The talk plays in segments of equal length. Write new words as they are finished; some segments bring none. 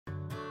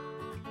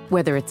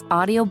Whether it's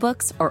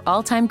audiobooks or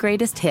all-time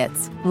greatest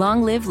hits,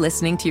 long live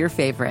listening to your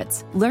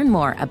favorites. Learn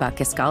more about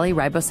Kisqali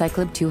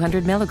Ribociclib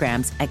 200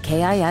 milligrams at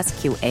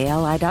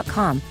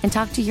KISQALI.com and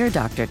talk to your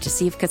doctor to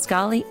see if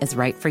Kisqali is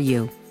right for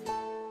you.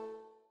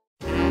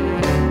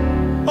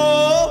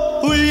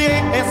 Oh,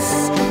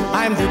 yes,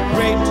 I'm the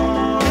great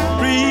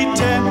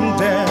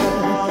pretender.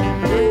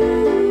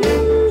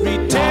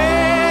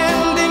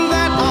 Pretending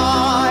that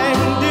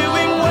I'm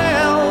doing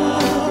well.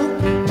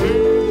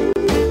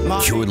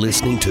 You're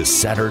listening to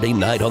Saturday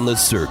Night on the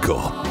Circle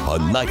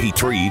on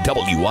 93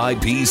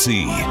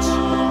 WIBC.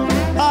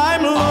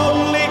 I'm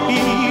lonely,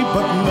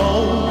 but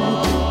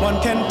no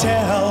one can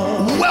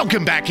tell.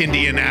 Welcome back,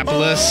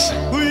 Indianapolis.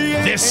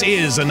 This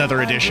is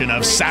another edition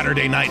of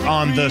Saturday Night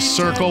on the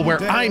Circle,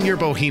 where I'm your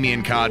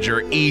bohemian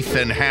codger,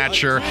 Ethan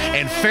Hatcher,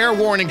 and fair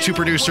warning to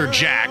producer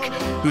Jack,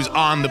 who's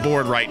on the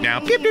board right now,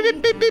 beep,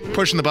 beep, beep, beep,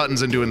 pushing the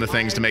buttons and doing the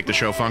things to make the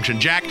show function.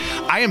 Jack,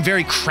 I am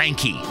very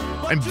cranky.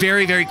 I'm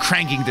very, very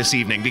cranky this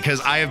evening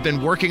because I have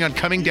been working on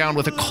coming down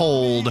with a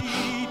cold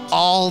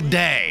all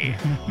day,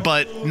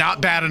 but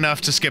not bad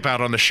enough to skip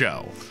out on the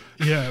show.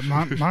 Yeah,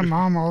 my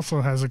mom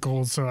also has a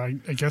cold, so I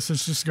guess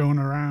it's just going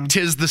around.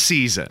 'Tis the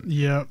season.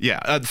 Yep.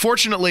 Yeah.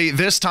 Fortunately,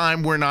 this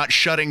time we're not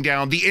shutting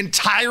down the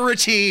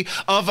entirety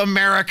of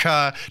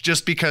America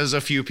just because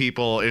a few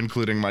people,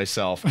 including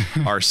myself,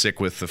 are sick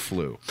with the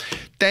flu.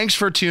 Thanks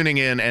for tuning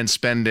in and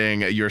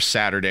spending your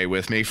Saturday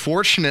with me.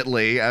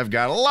 Fortunately, I've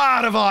got a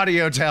lot of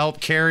audio to help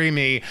carry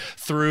me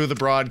through the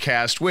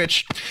broadcast,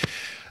 which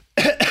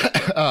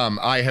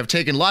I have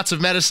taken lots of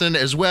medicine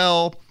as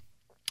well.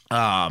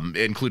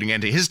 Including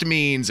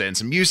antihistamines and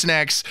some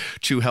Mucinex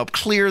to help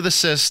clear the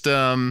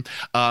system,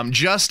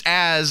 just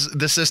as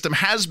the system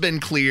has been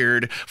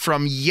cleared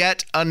from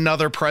yet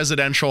another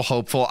presidential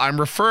hopeful. I'm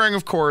referring,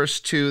 of course,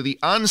 to the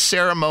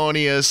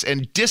unceremonious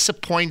and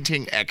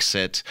disappointing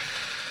exit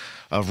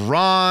of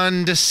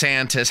Ron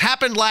DeSantis.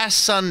 Happened last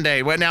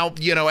Sunday. Well, now,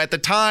 at the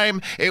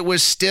time, it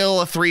was still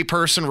a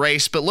 3-person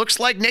race, but looks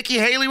like Nikki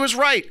Haley was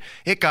right.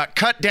 It got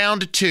cut down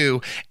to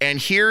 2,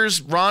 and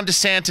here's Ron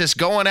DeSantis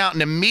going out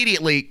and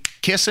immediately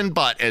kissing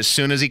butt as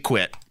soon as he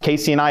quit.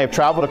 Casey and I have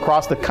traveled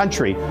across the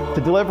country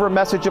to deliver a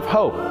message of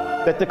hope,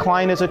 that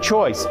decline is a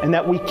choice, and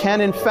that we can,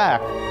 in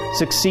fact,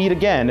 succeed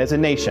again as a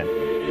nation.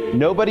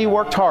 Nobody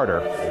worked harder,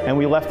 and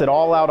we left it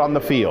all out on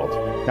the field.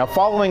 Now,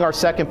 following our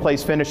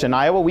second-place finish in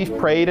Iowa, we've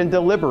prayed and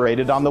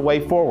deliberated on the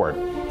way forward.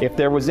 If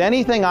there was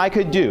anything I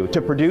could do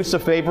to produce a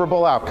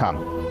favorable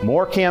outcome,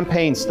 more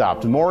campaign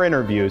stops, more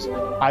interviews,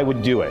 I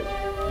would do it.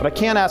 But I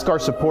can't ask our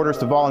supporters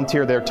to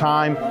volunteer their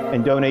time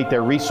and donate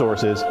their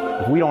resources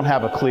if we don't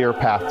have a clear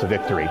path to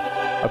victory.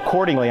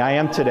 Accordingly, I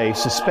am today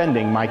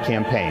suspending my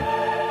campaign.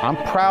 I'm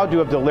proud to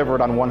have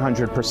delivered on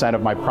 100%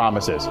 of my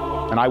promises,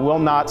 and I will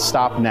not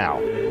stop now.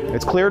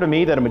 It's clear to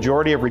me that a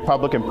majority of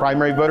Republican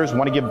primary voters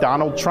want to give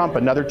Donald Trump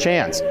another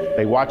chance.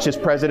 They watch his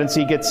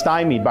presidency get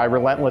stymied by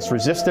relentless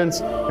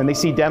resistance, and they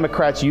see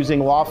Democrats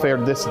using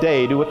lawfare this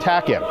day to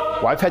attack him.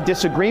 Well, I've had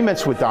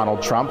disagreements with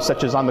Donald Trump,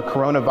 such as on the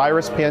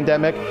coronavirus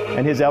pandemic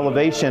and his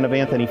elevation of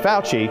Anthony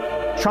Fauci.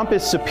 Trump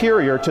is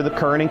superior to the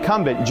current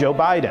incumbent, Joe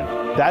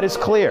Biden. That is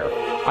clear.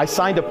 I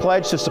signed a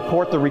pledge to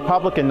support the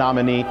Republican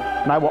nominee,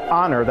 and I will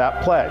honor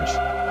that pledge.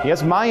 He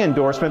has my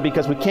endorsement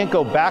because we can't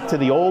go back to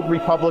the old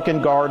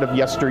Republican guard of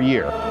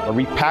yesteryear, a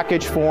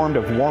repackaged form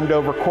of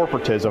warmed-over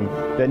corporatism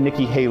that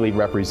Nikki Haley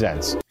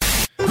represents.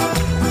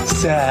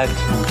 Sad.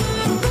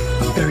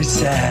 Very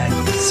sad.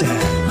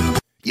 Sad.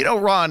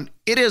 Ron,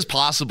 it is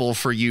possible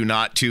for you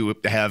not to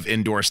have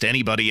endorsed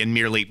anybody and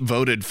merely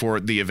voted for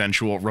the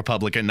eventual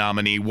Republican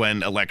nominee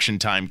when election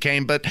time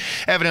came, but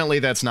evidently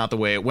that's not the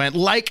way it went.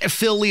 Like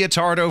Phil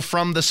Leotardo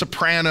from The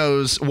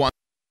Sopranos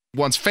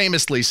once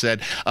famously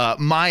said,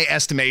 my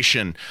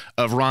estimation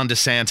of Ron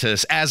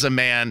DeSantis as a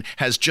man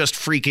has just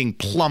freaking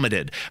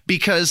plummeted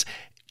because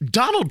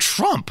Donald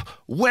Trump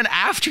went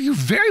after you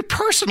very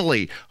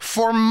personally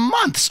for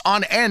months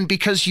on end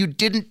because you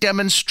didn't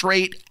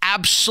demonstrate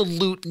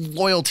absolute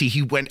loyalty.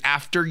 He went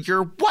after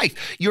your wife,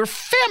 your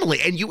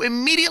family, and you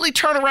immediately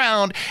turn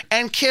around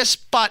and kiss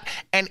butt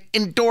and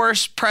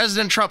endorse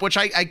President Trump, which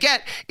I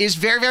get is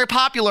very, very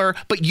popular,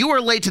 but you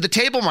are late to the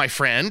table, my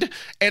friend.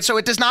 And so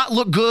it does not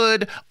look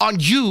good on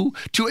you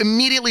to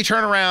immediately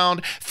turn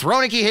around,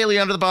 throw Nikki Haley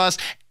under the bus,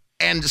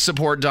 and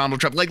support Donald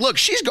Trump. Like, look,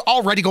 she's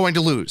already going to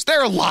lose.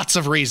 There are lots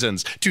of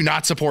reasons to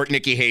not support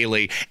Nikki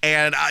Haley.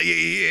 And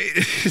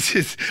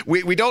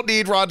we don't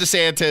need Ron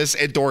DeSantis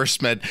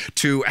endorsement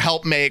to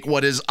help make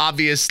what is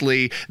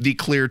obviously the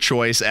clear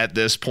choice at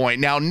this point.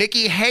 Now,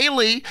 Nikki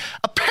Haley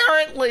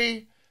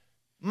apparently,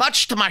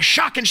 much to my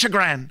shock and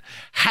chagrin,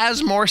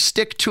 has more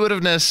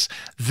stick-to-itiveness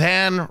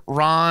than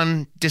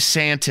Ron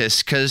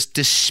DeSantis, because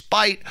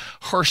despite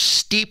her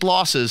steep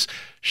losses,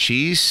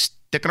 she's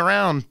sticking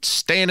around,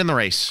 staying in the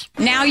race.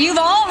 Now, you've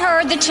all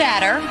heard the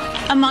chatter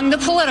among the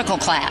political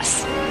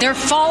class. They're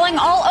falling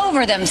all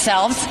over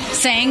themselves,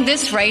 saying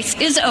this race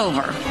is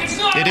over.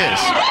 It is.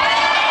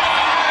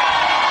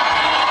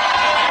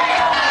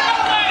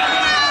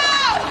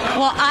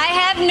 Well, I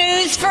have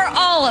news for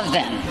all of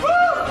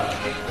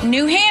them.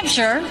 New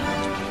Hampshire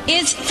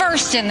is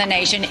first in the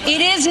nation.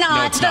 It is No,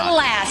 not it's the not.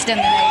 last in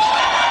the nation.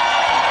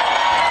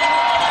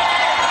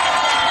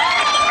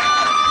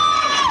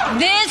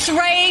 This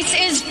race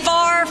is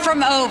far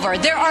from over.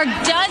 There are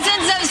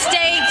dozens of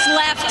states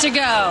left to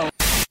go.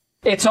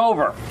 It's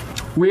over.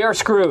 We are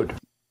screwed.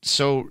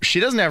 So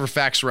she doesn't have her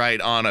facts right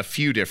on a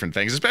few different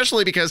things,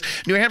 especially because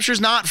New Hampshire's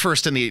not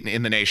first in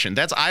the nation.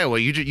 That's Iowa.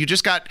 You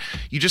just got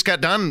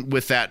done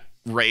with that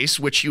race,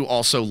 which you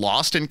also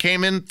lost, and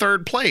came in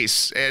third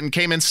place and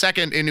came in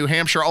second in New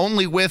Hampshire,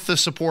 only with the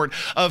support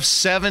of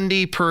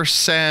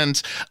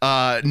 70%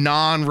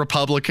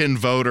 non-Republican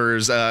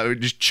voters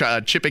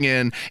chipping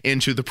in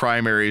into the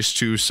primaries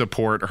to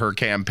support her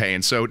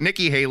campaign. So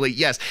Nikki Haley,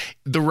 yes,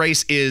 the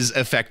race is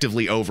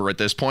effectively over at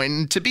this point.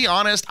 And to be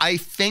honest, I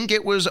think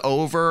it was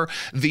over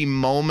the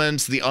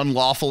moment the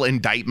unlawful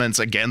indictments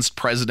against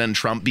President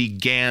Trump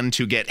began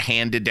to get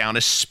handed down,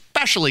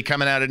 especially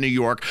coming out of New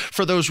York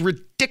for those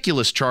ridiculous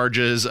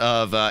charges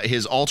of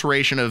his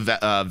alteration of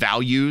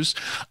values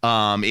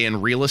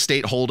in real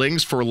estate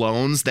holdings for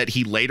loans that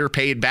he later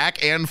paid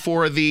back, and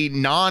for the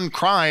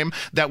non-crime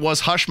that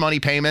was hush money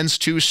payments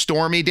to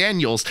Stormy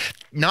Daniels.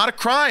 Not a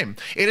crime.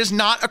 It is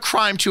not a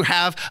crime to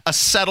have a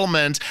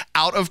settlement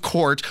out of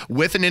court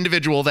with an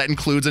individual that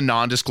includes a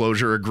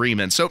non-disclosure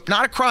agreement. So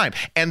not a crime.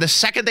 And the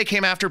second they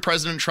came after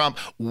President Trump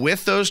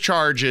with those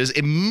charges,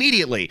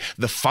 immediately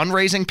the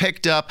fundraising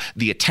picked up,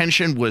 the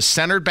attention was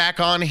centered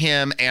back on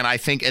him, and I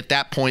think at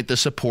that point the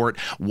support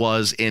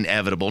was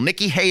inevitable.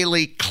 Nikki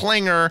Haley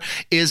Klinger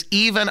is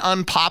even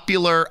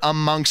unpopular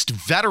amongst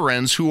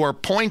veterans who are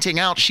pointing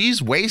out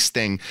she's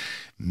wasting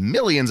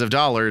millions of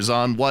dollars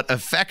on what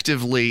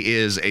effectively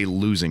is a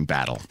losing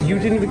battle. You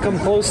didn't even come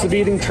close to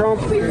beating Trump,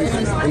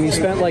 and you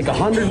spent like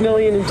 $100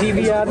 million in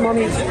TV ad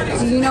money.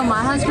 Do you know my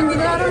husband's a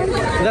veteran?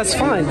 That's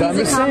fine, but I'm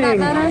He's just a combat saying.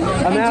 veteran?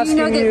 I'm and asking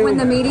do you know that you, when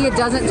the media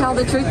doesn't tell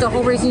the truth, the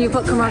whole reason you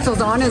put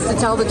commercials on is to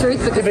tell the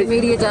truth because the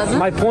media doesn't?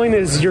 My point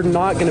is, you're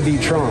not going to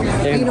beat Trump,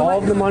 and You know all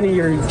what? of the money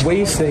you're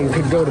wasting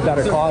could go to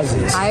better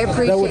causes. I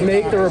appreciate that would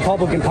make that. the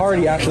Republican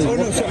Party actually look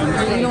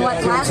better. You know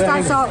what? Last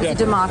I saw, it was a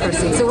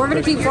democracy. So we're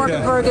going to keep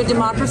working for a good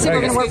democracy.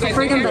 We're going to work for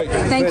freedom. But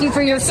thank you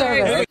for your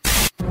service.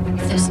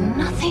 If there's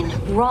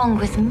nothing wrong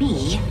with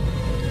me,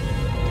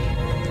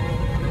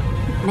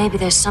 maybe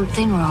there's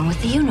something wrong with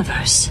the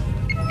universe.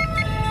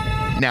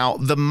 Now,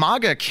 the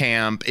MAGA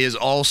camp is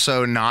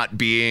also not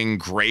being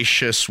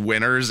gracious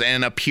winners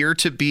and appear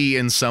to be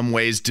in some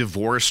ways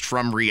divorced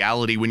from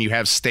reality when you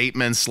have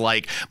statements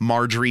like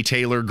Marjorie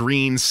Taylor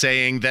Greene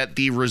saying that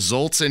the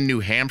results in New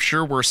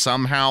Hampshire were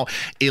somehow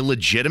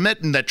illegitimate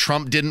and that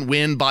Trump didn't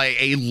win by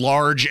a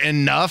large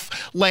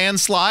enough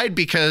landslide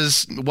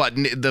because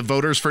the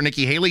voters for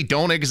Nikki Haley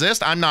don't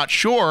exist. I'm not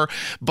sure,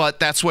 but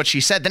that's what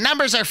she said. The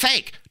numbers are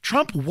fake.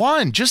 Trump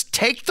won. Just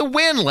take the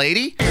win,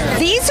 lady.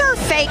 These are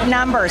fake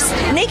numbers.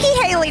 Nikki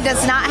Haley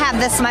does not have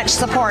this much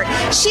support.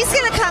 She's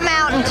going to come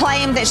out and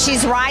claim that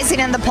she's rising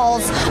in the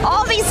polls.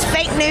 All these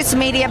fake news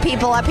media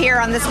people up here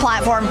on this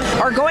platform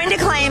are going to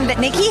claim that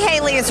Nikki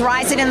Haley is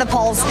rising in the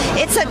polls.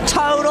 It's a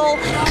total,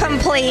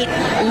 complete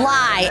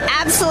lie.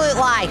 Absolute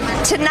lie.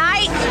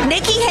 Tonight,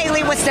 Nikki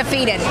Haley was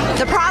defeated.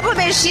 The problem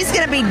is she's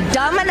going to be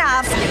dumb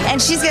enough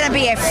and she's going to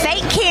be a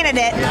fake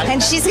candidate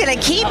and she's going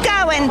to keep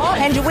going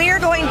and we're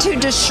going to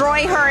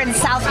destroy her in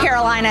South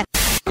Carolina.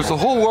 Has the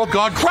whole world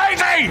gone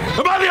crazy?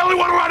 Am I the only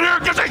one around here?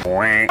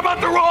 About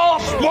the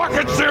rules?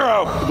 Market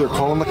zero. They're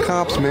calling the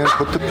cops, man.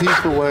 Put the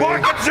piece away.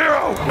 Market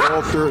zero.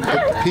 Walter, put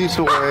the piece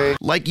away.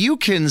 Like, you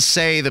can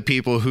say the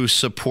people who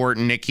support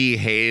Nikki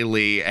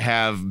Haley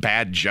have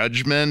bad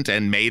judgment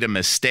and made a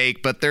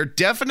mistake, but they're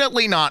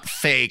definitely not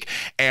fake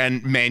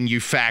and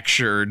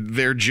manufactured.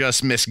 They're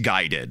just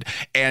misguided.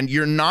 And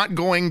you're not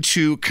going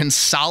to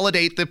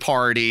consolidate the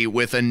party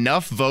with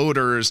enough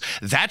voters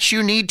that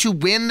you need to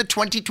win the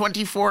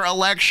 2024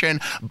 election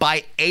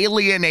by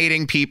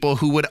alienating people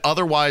who would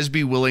otherwise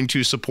be willing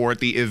to support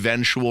the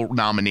eventual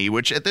nominee,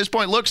 which at this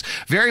point looks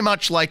very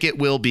much like it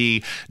will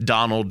be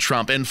Donald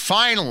Trump. And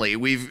finally,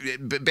 we've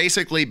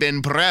basically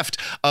been bereft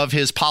of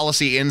his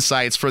policy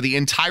insights for the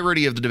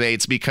entirety of the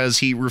debates because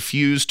he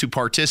refused to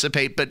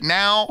participate. But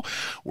now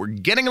we're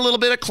getting a little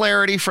bit of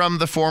clarity from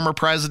the former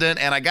president.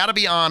 And I got to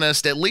be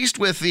honest, at least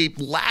with the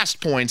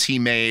last points he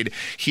made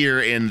here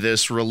in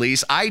this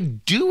release, I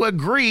do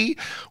agree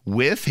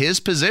with his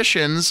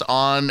positions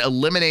on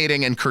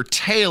eliminating and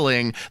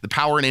curtailing the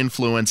power and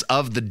influence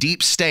of the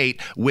deep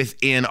state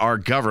within our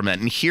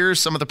government. And here's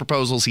some of the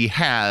proposals he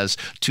has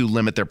to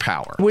limit their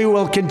power. We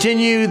will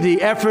continue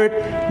the effort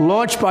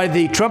launched by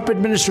the Trump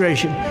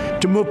administration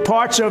to move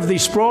parts of the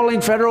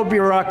sprawling federal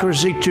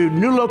bureaucracy to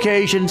new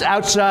locations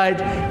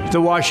outside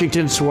the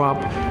Washington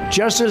swamp.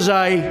 Just as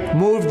I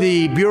moved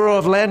the Bureau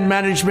of Land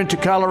Management to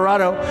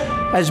Colorado,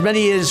 as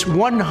many as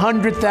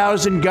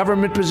 100,000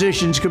 government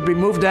positions could be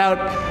moved out,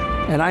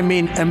 and I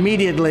mean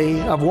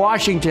immediately, of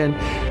Washington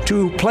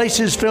to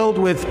places filled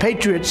with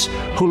patriots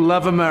who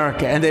love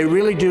America, and they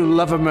really do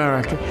love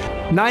America.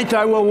 Ninth,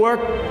 I will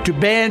work to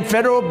ban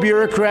federal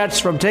bureaucrats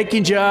from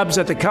taking jobs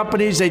at the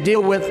companies they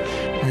deal with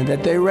and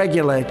that they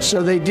regulate.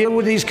 So they deal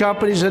with these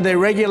companies and they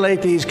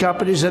regulate these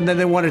companies, and then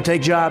they want to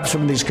take jobs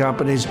from these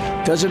companies.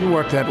 Doesn't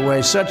work that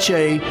way. Such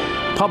a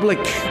public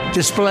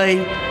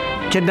display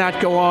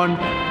cannot go on,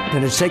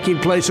 and it's taking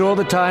place all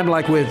the time,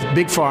 like with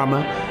Big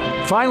Pharma.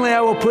 Finally, I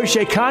will push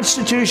a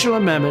constitutional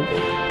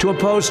amendment to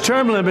impose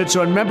term limits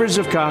on members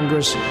of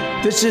Congress.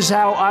 This is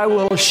how I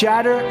will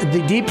shatter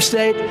the deep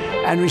state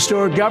and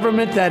restore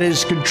government that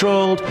is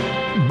controlled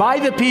by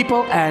the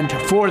people and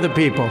for the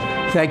people.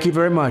 Thank you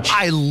very much.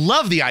 I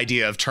love the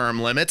idea of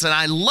term limits, and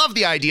I love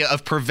the idea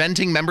of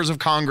preventing members of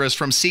Congress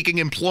from seeking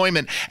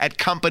employment at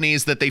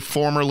companies that they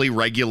formerly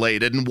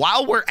regulated. And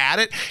while we're at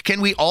it,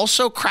 can we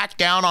also crack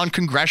down on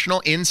congressional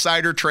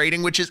insider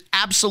trading, which is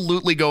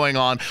absolutely going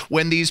on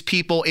when these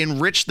people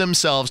enrich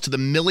themselves to the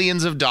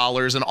millions of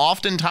dollars and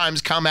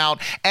oftentimes come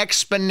out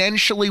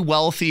exponentially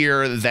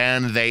wealthier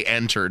than they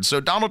entered. So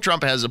Donald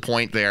Trump has a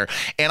point there,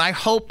 and I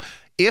hope,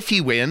 if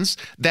he wins,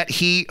 that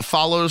he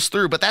follows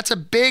through. But that's a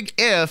big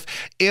if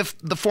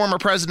the former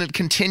president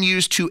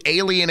continues to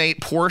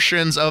alienate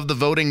portions of the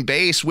voting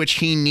base, which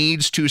he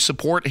needs to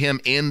support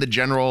him in the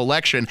general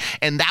election.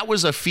 And that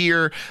was a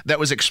fear that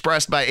was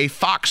expressed by a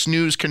Fox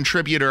News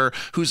contributor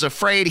who's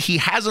afraid he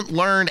hasn't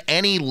learned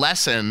any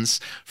lessons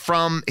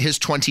from his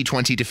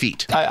 2020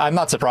 defeat. I'm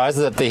not surprised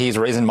that he's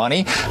raising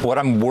money. What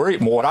I'm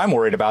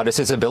worried about is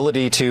his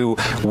ability to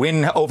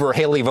win over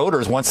Haley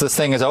voters once this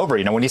thing is over.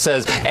 You know, when he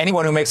says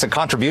anyone who makes a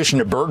contribution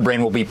to Bird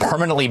Brain will be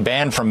permanently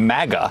banned from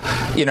MAGA,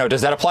 you know,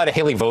 does that apply to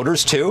Haley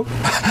voters too?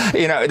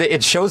 You know,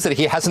 it shows that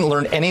he hasn't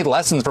learned any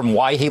lessons from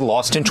why he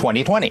lost in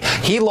 2020.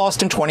 He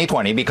lost in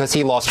 2020 because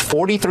he lost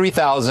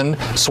 43,000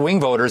 swing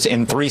voters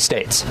in 3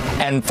 states.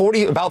 And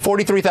about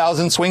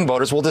 43,000 swing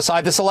voters will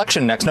decide this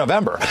election next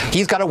November.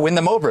 He's got to win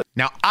them over.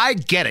 Now, I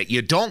get it.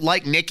 You don't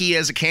like Nikki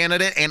as a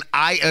candidate, and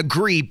I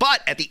agree.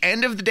 But at the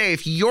end of the day,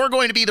 if you're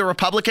going to be the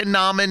Republican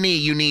nominee,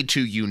 you need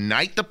to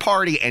unite the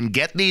party and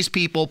get these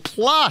people,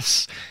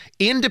 plus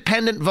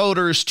independent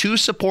voters, to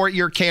support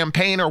your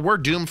campaign, or we're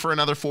doomed for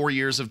another 4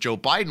 years of Joe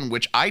Biden,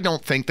 which I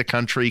don't think the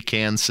country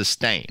can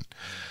sustain.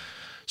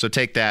 So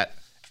take that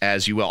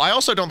as you will. I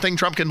also don't think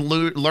Trump can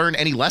learn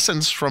any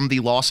lessons from the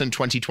loss in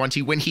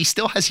 2020 when he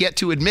still has yet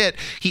to admit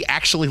he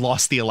actually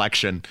lost the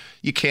election.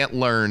 You can't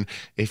learn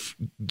if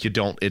you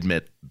don't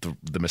admit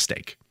the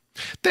mistake.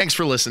 Thanks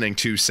for listening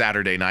to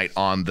Saturday Night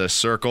on the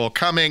Circle.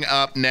 Coming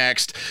up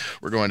next,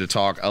 we're going to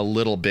talk a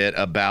little bit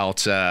about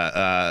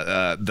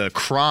the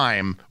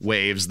crime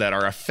waves that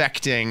are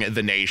affecting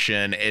the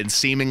nation in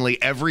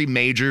seemingly every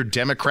major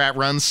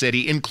Democrat-run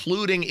city,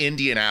 including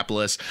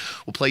Indianapolis.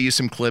 We'll play you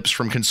some clips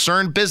from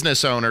concerned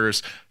business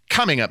owners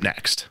coming up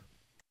next.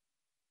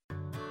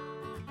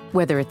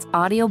 Whether it's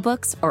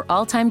audiobooks or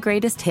all-time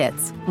greatest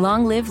hits,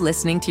 long live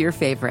listening to your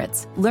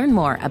favorites. Learn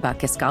more about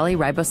Kisqali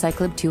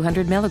Ribociclib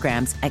 200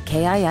 milligrams at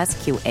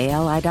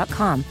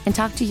KISQALI.com and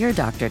talk to your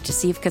doctor to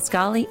see if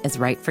Kisqali is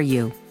right for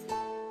you.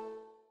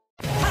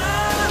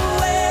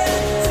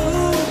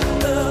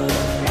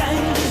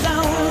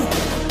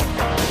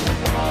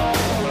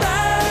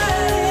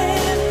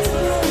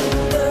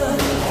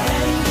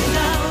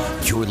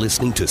 You're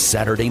listening to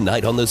Saturday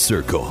Night on the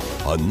Circle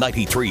on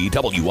 93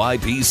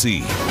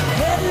 WIBC.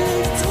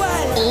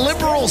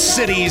 Liberal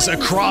cities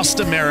across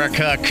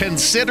America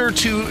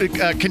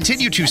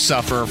continue to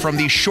suffer from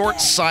the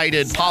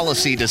short-sighted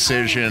policy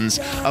decisions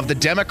of the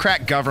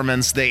Democrat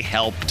governments they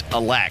helped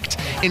elect,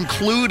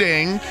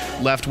 including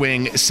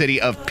left-wing city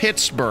of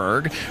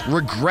Pittsburgh,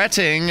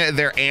 regretting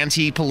their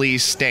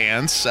anti-police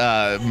stance,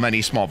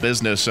 many small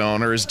business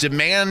owners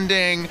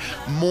demanding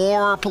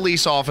more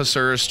police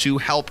officers to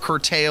help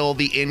curtail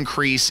the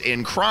increase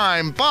in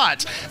crime.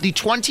 But the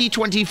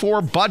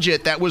 2024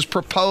 budget that was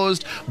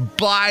proposed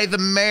by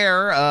the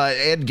mayor,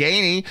 Ed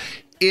Gainey,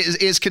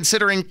 is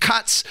considering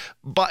cuts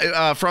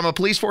from a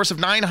police force of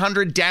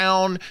 900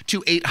 down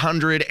to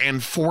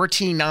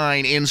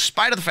 849, in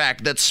spite of the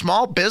fact that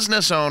small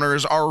business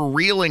owners are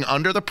reeling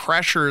under the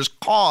pressures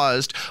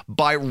caused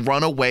by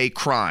runaway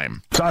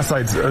crime.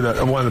 Southside's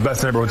one of the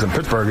best neighborhoods in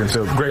Pittsburgh. It's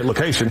a great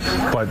location,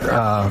 but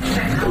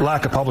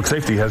lack of public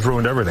safety has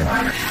ruined everything.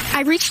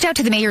 I reached out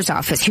to the mayor's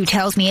office, who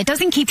tells me it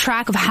doesn't keep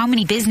track of how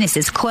many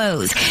businesses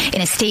close. In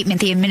a statement,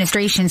 the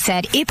administration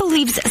said it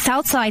believes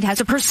Southside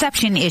has a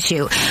perception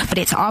issue, but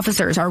its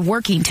officers are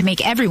working to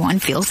make everyone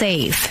feel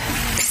safe.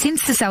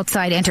 Since the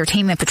Southside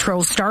Entertainment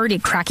Patrol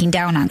started cracking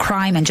down on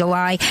crime in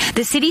July,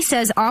 the city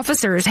says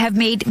officers have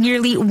made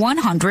nearly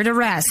 100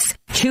 arrests.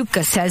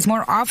 Chupka says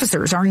more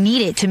officers are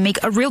needed to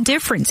make a real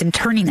difference in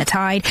turning the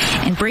tide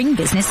and bring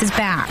businesses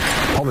back.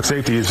 Public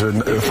safety is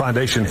a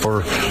foundation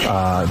for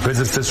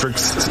business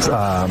districts,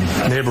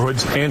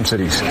 neighborhoods, and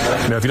cities.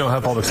 If you don't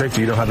have public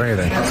safety, you don't have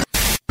anything.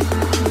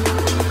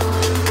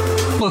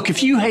 Look,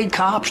 if you hate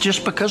cops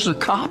just because of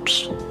the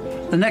cops,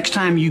 the next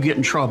time you get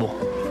in trouble,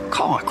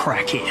 call a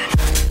crackhead.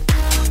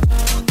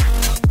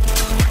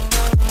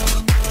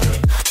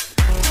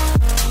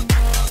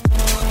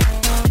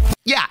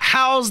 Yeah,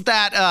 how how's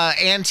that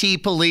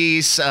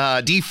anti-police,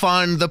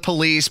 defund the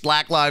police,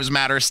 Black Lives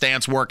Matter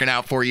stance working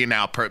out for you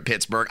now,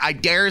 Pittsburgh? I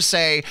dare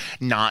say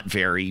not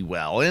very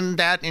well. And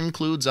that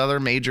includes other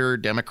major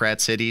Democrat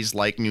cities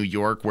like New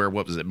York, where,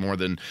 what was it, more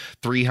than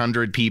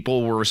 300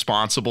 people were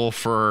responsible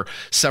for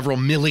several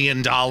 $1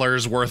 million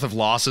worth of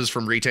losses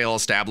from retail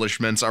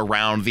establishments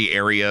around the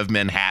area of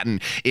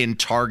Manhattan in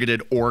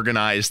targeted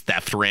organized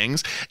theft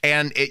rings.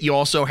 And you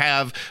also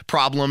have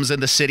problems in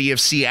the city of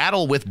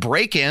Seattle with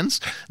break-ins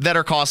that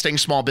are costing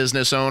small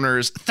business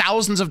owners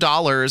thousands of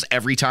dollars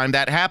every time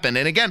that happened.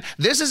 And again,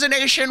 this is a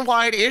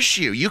nationwide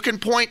issue. You can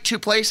point to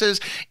places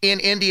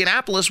in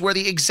Indianapolis where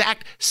the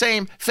exact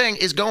same thing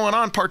is going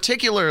on.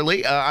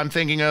 Particularly, I'm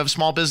thinking of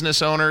small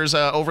business owners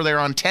over there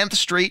on 10th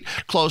Street,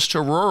 close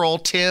to Rural.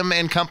 Tim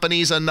and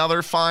Company's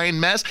another fine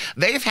mess.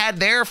 They've had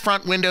their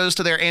front windows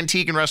to their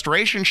antique and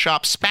restoration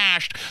shop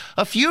smashed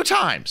a few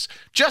times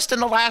just in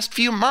the last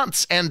few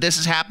months. And this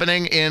is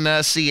happening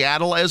in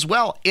Seattle as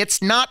well.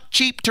 It's not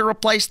cheap to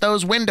replace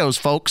those windows,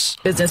 folks.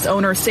 Business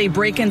owners say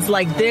break-ins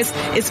like this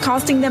is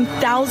costing them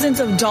thousands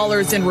of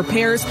dollars in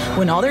repairs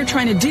when all they're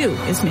trying to do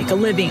is make a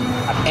living.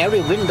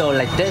 Every window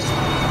like this,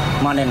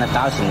 more than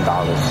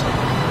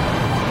 $1,000.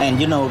 And,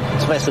 you know,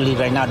 especially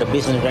right now, the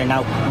business right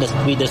now,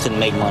 we doesn't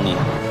make money.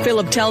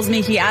 Philip tells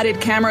me he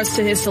added cameras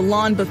to his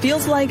salon, but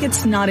feels like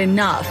it's not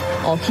enough.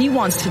 All he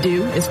wants to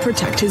do is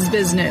protect his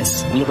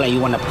business. You look like you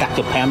want to protect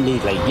your family,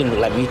 like, you know,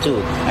 like me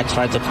too. I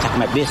try to protect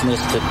my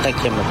business to take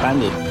care of my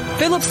family.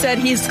 Philip said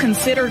he's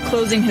considered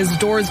closing his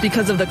doors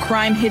because of the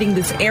crime hitting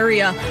this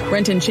area.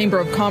 Renton Chamber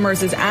of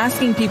Commerce is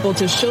asking people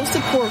to show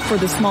support for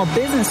the small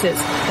businesses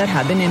that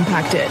have been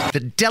impacted. The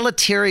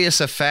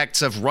deleterious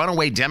effects of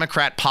runaway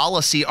Democrat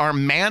policy are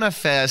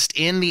manifest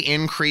in the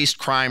increased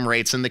crime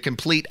rates and the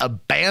complete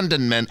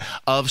abandonment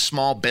of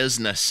small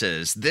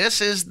businesses.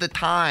 This is the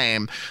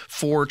time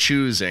for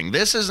choosing.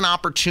 This is an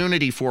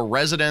opportunity for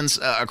residents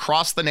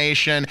across the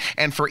nation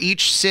and for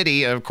each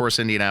city. Of course,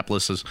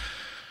 Indianapolis is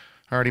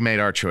already made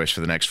our choice for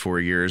the next 4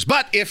 years.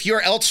 But if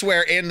you're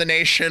elsewhere in the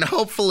nation,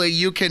 hopefully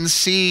you can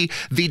see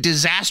the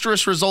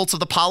disastrous results of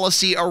the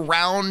policy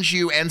around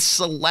you and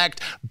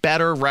select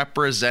better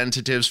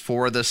representatives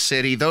for the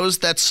city, those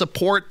that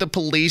support the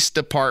police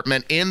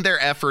department in their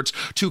efforts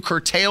to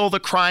curtail the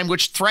crime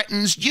which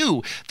threatens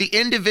you, the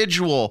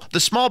individual, the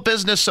small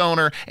business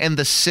owner, and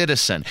the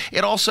citizen.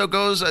 It also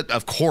goes,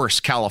 of course,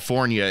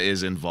 California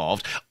is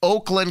involved.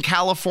 Oakland,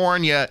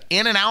 California,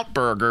 In-N-Out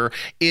Burger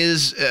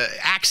is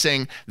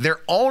axing their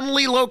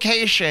only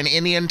location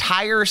in the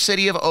entire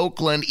city of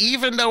Oakland,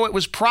 even though it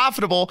was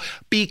profitable,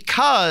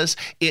 because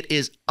it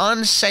is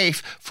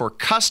unsafe for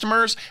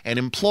customers and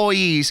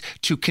employees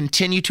to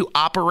continue to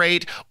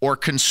operate or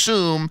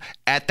consume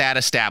at that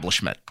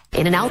establishment.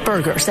 In-N-Out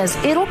Burger says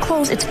it'll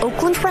close its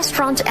Oakland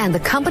restaurant, and the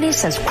company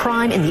says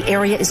crime in the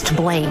area is to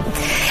blame.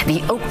 The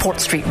Oakport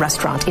Street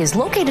restaurant is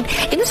located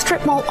in a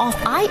strip mall off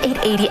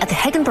I-880 at the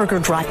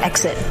Hegenberger Drive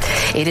exit.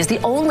 It is the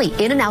only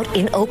In-N-Out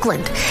in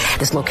Oakland.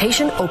 This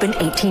location opened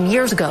 18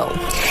 years ago.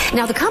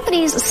 Now, the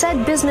company's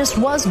said business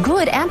was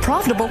good and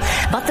profitable,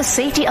 but the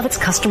safety of its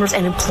customers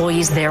and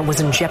employees there was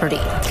in jeopardy.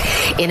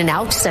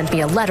 In-N-Out sent me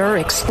a letter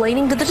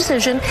explaining the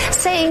decision,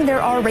 saying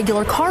there are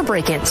regular car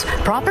break-ins,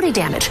 property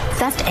damage,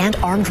 theft, and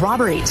armed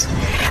robberies.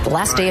 The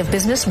last day of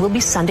business will be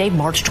Sunday,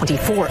 March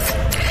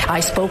 24th. I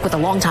spoke with a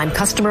longtime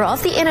customer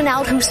of the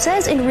In-N-Out who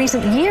says in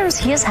recent years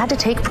he has had to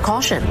take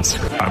precautions.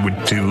 I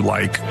would do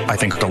like I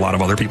think a lot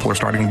of other people are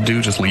starting to do,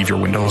 just leave your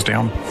windows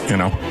down, you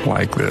know,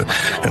 like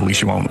at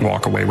least you won't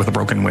walk away with a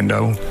broken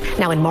window.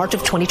 Now in March of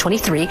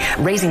 2023,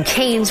 Raising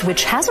Cane's,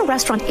 which has a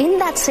restaurant in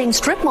that same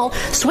strip mall,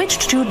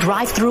 switched to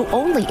drive-through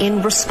only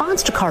in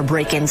response to car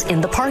break-ins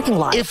in the parking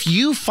lot. If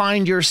you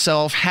find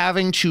yourself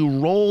having to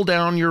roll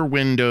down your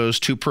windows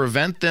to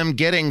prevent them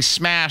getting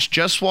smashed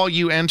just while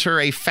you enter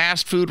a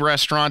fast food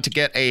restaurant to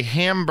get a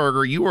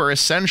hamburger, you are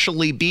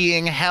essentially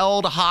being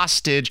held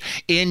hostage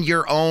in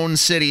your own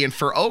city. And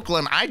for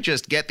Oakland, I'd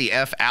just get the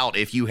F out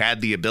if you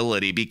had the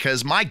ability,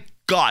 because my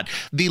God,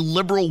 the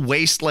liberal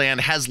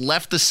wasteland has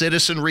left the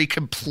citizenry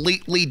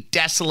completely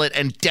desolate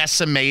and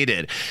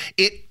decimated.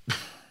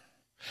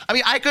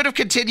 I could have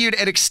continued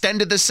and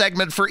extended this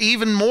segment for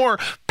even more,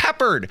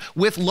 peppered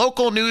with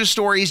local news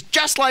stories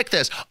just like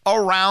this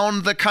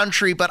around the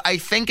country, but I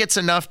think it's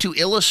enough to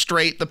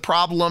illustrate the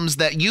problems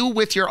that you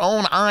with your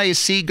own eyes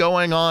see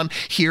going on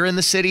here in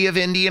the city of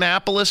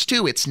Indianapolis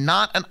too. It's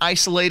not an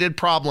isolated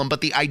problem,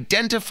 but the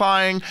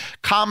identifying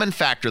common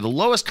factor, the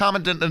lowest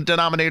common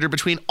denominator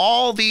between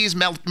all these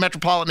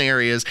metropolitan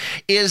areas,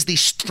 is the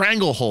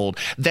stranglehold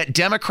that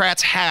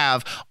Democrats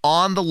have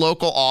on the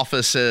local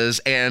offices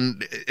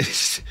and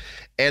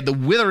the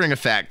withering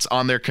effects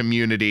on their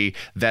community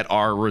that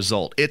are a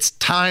result. It's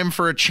time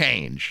for a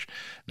change.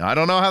 Now, I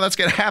don't know how that's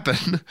going to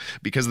happen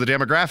because of the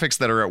demographics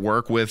that are at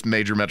work with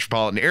major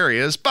metropolitan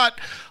areas, but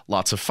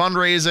lots of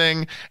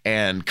fundraising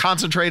and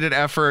concentrated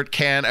effort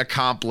can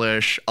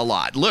accomplish a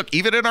lot. Look,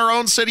 even in our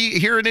own city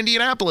here in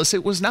Indianapolis,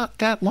 it was not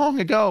that long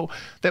ago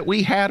that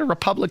we had a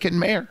Republican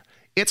mayor.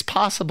 It's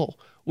possible.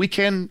 We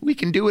can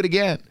do it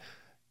again.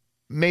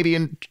 Maybe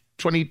in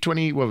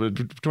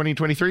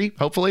 2023,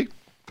 hopefully,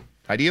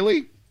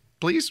 ideally,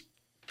 please,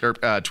 or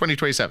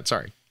 2027,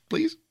 sorry,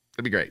 please,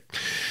 that'd be great.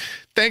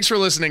 Thanks for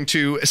listening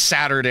to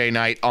Saturday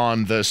Night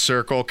on the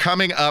Circle.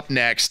 Coming up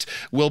next,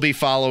 we'll be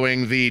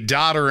following the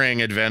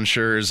doddering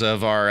adventures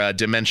of our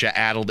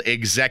dementia-addled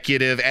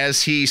executive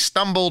as he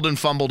stumbled and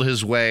fumbled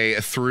his way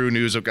through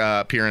news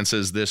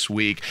appearances this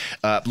week.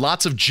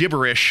 Lots of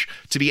gibberish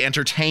to be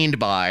entertained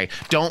by.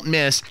 Don't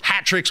miss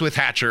Hat Tricks with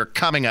Hatcher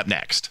coming up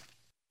next.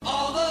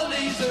 All the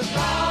leaves are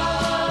brown.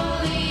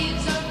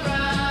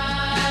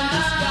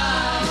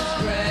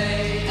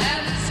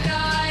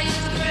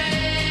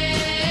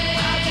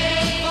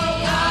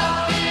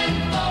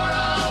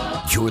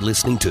 You're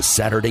listening to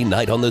Saturday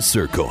Night on the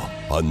Circle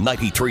on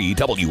 93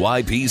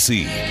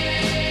 WIBC.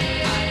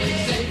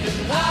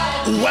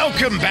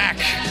 Welcome back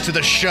to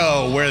the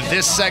show where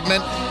this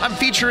segment I'm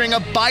featuring a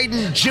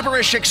Biden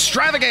gibberish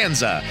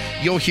extravaganza.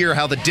 You'll hear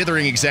how the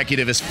dithering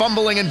executive is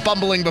fumbling and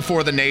bumbling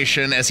before the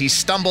nation as he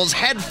stumbles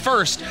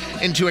headfirst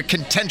into a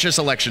contentious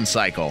election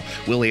cycle.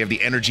 Will he have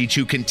the energy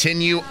to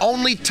continue?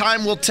 Only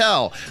time will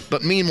tell.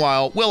 But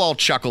meanwhile, we'll all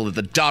chuckle at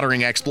the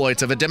doddering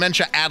exploits of a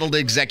dementia-addled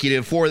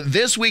executive for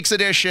this week's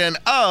edition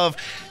of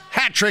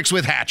Hat Tricks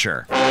with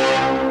Hatcher.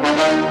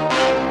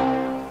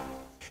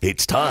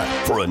 It's time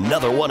for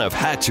another one of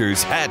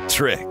Hatcher's Hat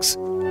Tricks.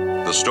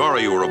 The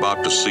story you are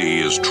about to see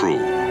is true.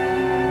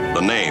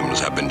 The names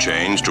have been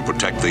changed to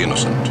protect the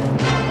innocent.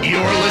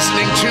 You're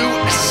listening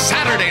to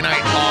Saturday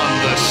Night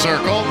on the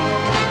Circle,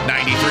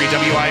 93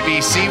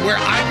 WIBC, where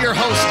I'm your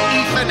host,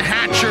 Ethan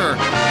Hatcher,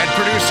 and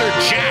producer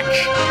Jack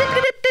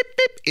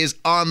is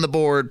on the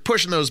board,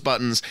 pushing those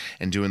buttons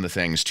and doing the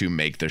things to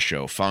make the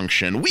show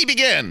function. We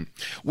begin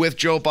with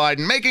Joe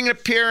Biden making an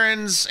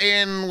appearance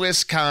in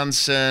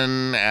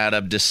Wisconsin at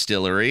a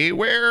distillery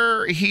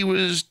where he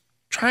was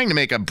trying to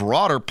make a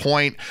broader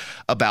point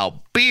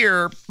about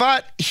beer,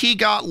 but he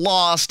got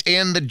lost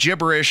in the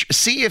gibberish.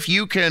 See if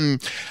you can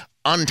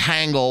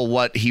untangle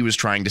what he was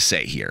trying to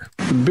say here.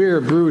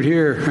 Beer brewed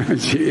here,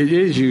 it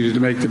is used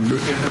to make the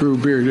brew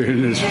beer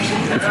in this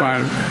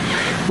refinery.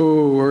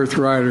 Oh, Earth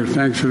Rider,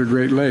 thanks for the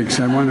Great Lakes.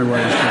 I wonder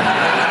why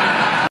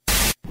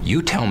it's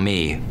You tell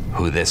me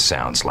who this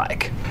sounds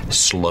like.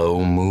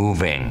 Slow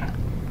moving,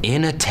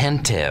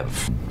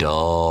 inattentive,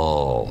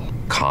 dull,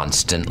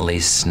 constantly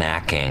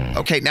snacking.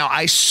 Okay, now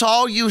I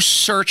saw you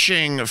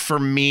searching for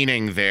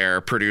meaning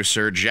there,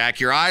 producer Jack.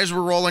 Your eyes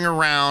were rolling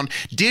around.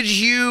 Did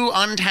you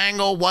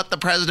untangle what the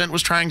president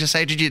was trying to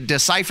say? Did you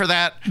decipher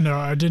that? No,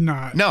 I did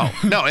not. No.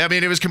 I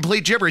mean, it was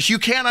complete gibberish. You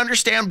can't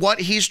understand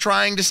what he's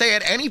trying to say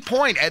at any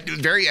point.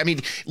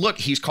 Look,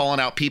 he's calling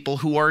out people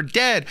who are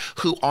dead,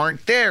 who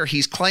aren't there.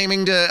 He's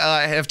claiming to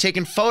have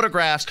taken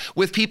photographs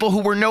with people who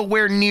were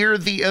nowhere near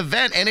the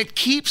event, and it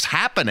keeps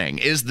happening,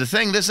 is the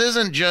thing. This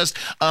isn't just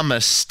a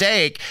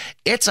mistake,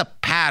 it's a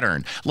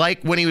pattern.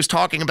 Like when he was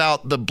talking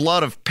about the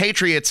blood of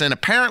patriots and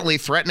apparently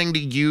threatening to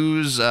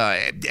use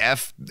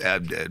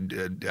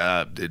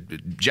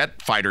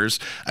jet fighters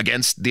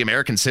against the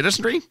American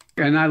citizenry.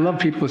 And I love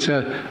people who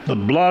say the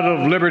blood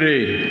of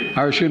liberty,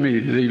 or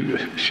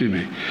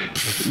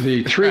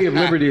the tree of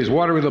liberty is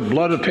watered with the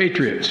blood of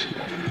patriots.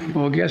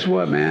 Well, guess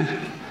what,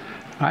 man?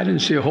 I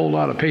didn't see a whole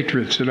lot of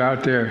patriots that are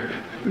out there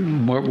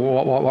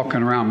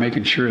walking around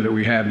making sure that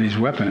we have these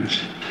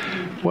weapons.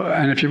 Well,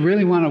 and if you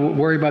really want to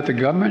worry about the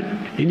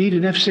government, you need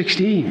an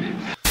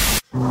F-16.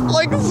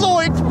 Like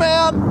Zoinks,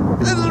 man!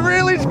 This is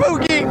really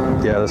spooky!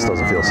 Yeah, this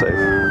doesn't feel safe.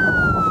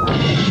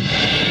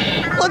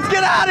 Let's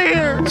get out of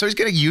here! So he's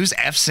going to use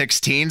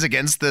F-16s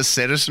against the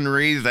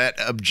citizenry that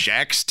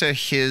objects to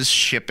his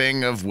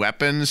shipping of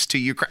weapons to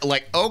Ukraine.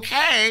 Like,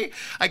 okay,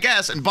 I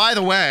guess. And by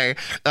the way,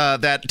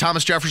 that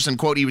Thomas Jefferson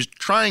quote he was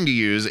trying to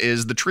use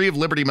is, the tree of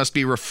liberty must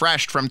be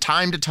refreshed from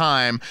time to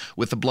time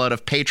with the blood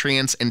of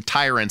patriots and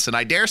tyrants. And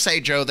I dare say,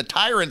 Joe, the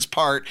tyrants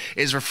part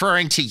is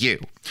referring to you.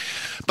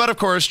 But of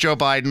course, Joe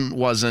Biden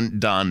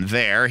wasn't done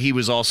there. He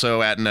was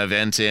also at an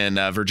event in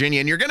Virginia,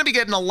 and you're going to be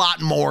getting a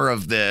lot more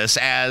of this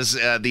as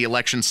the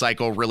election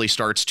cycle really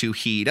starts to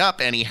heat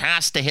up, and he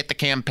has to hit the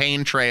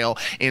campaign trail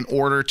in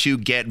order to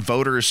get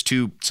voters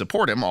to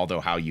support him, although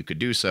how you could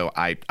do so,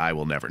 I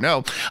will never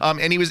know.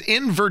 And he was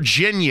in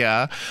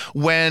Virginia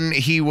when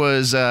he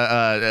was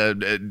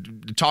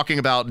talking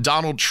about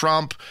Donald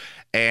Trump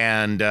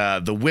and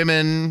the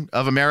women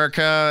of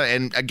America,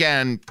 and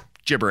again,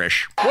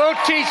 gibberish. We'll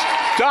teach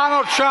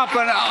Donald Trump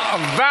a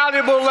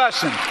valuable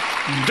lesson.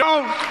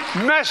 Don't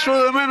mess with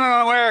the women in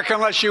America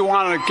unless you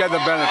want to get the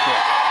benefit.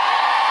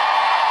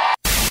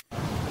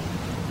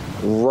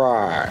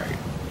 Right.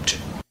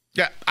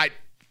 Yeah,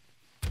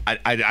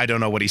 I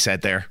don't know what he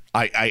said there.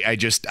 I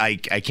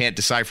can't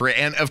decipher it.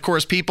 And of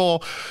course,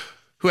 people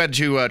who had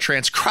to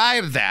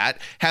transcribe that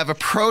have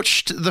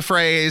approached the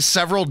phrase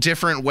several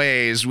different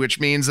ways, which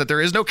means that there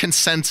is no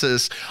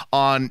consensus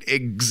on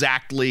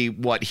exactly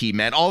what he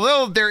meant.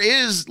 Although there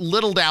is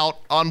little doubt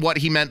on what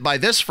he meant by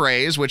this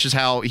phrase, which is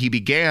how he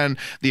began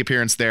the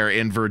appearance there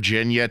in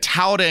Virginia,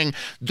 touting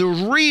the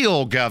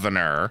real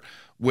governor,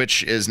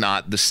 which is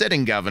not the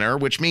sitting governor,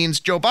 which means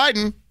Joe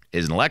Biden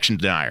is an election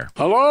denier.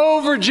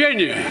 Hello,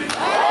 Virginia.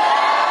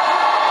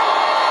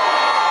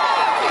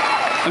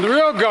 And the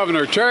real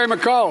governor, Terry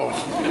McAuliffe.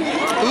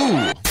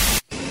 Ooh.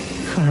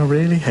 I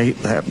really hate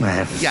that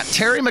man. Yeah,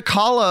 Terry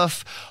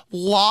McAuliffe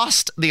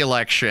lost the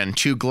election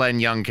to Glenn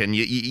Youngkin.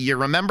 You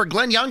remember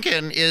Glenn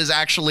Youngkin is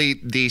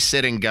actually the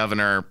sitting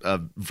governor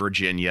of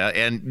Virginia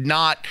and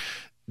not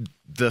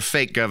the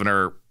fake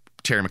governor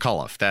Terry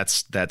McAuliffe.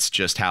 That's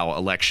just how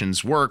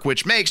elections work,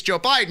 which makes Joe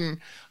Biden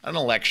an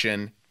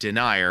election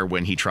denier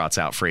when he trots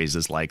out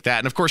phrases like that.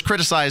 And of course,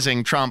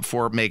 criticizing Trump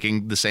for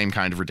making the same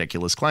kind of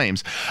ridiculous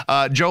claims.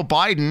 Joe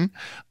Biden,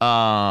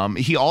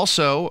 he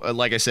also,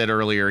 like I said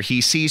earlier,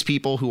 he sees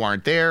people who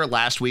aren't there.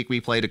 Last week, we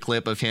played a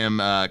clip of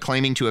him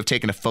claiming to have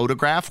taken a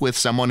photograph with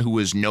someone who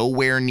was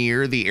nowhere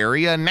near the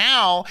area.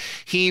 Now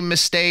he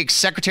mistakes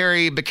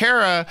Secretary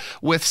Becerra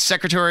with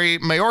Secretary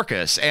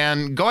Mayorkas.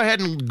 And go ahead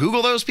and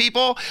Google those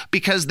people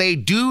because they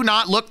do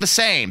not look the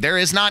same. There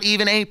is not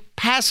even a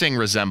passing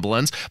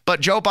resemblance,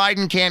 but Joe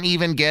Biden can't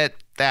even get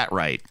that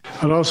right.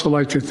 I'd also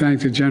like to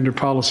thank the gender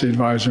policy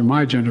advisor,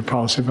 my gender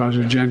policy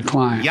advisor, Jen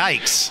Klein.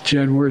 Yikes.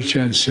 Jen, where's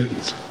Jen sitting?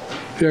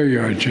 There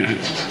you are, Jen.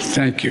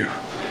 Thank you.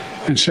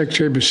 And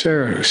Secretary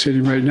Becerra, who's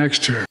sitting right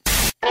next to her.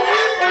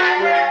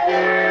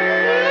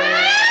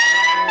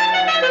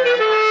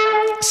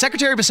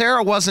 Secretary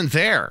Becerra wasn't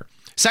there.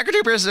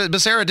 Secretary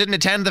Becerra didn't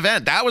attend the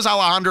event. That was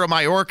Alejandro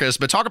Mayorkas.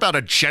 But talk about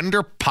a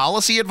gender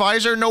policy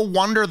advisor. No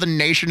wonder the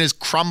nation is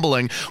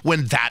crumbling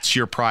when that's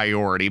your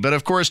priority. But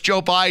of course, Joe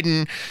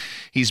Biden,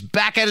 he's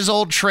back at his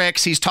old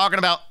tricks. He's talking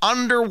about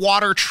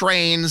underwater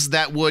trains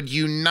that would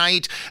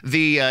unite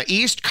the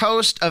east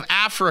coast of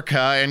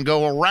Africa and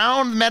go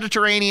around the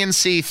Mediterranean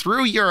Sea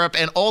through Europe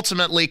and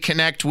ultimately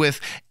connect with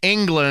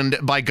England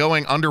by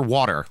going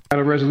underwater. Got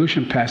a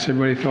resolution passed.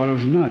 Everybody thought it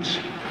was nuts.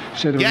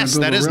 Said they were going to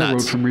build a railroad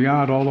nuts. from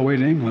Riyadh all the way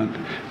to England,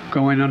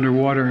 going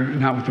underwater,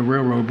 not with the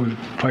railroad, but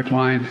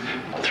pipeline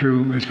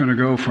through. It's going to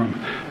go from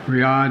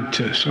Riyadh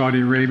to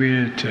Saudi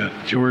Arabia to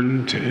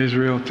Jordan to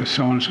Israel to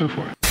so on and so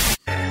forth.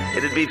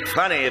 It'd be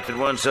funny if it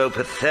weren't so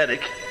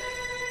pathetic.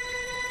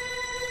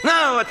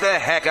 No, what the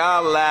heck,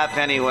 I'll laugh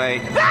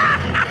anyway.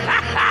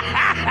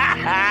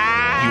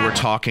 You were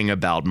talking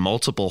about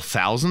multiple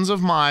thousands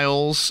of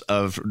miles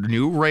of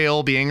new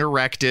rail being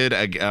erected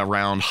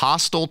around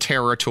hostile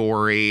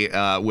territory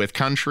with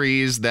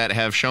countries that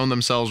have shown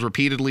themselves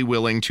repeatedly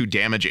willing to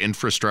damage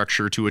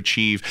infrastructure to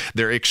achieve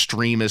their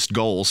extremist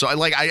goals. So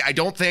I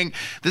don't think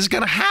this is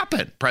going to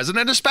happen,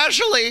 President,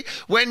 especially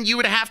when you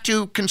would have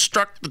to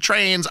construct the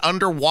trains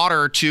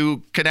underwater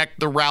to connect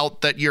the route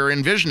that you're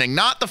envisioning.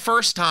 Not the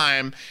first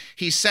time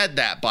he said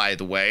that, by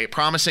the way,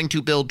 promising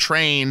to build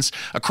trains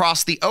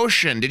across the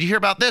ocean. Did you hear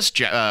about this,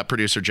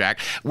 Producer Jack?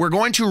 We're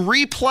going to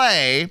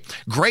replay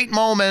great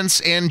moments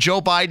in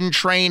Joe Biden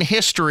train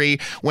history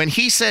when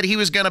he said he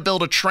was going to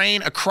build a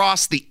train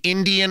across the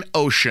Indian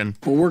Ocean.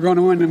 Well, we're going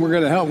to win and we're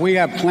going to help. We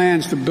have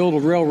plans to build a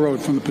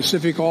railroad from the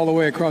Pacific all the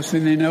way across the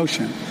Indian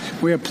Ocean.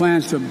 We have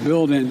plans to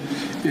build in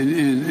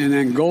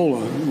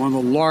Angola, one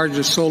of the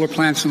largest solar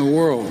plants in the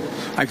world.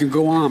 I can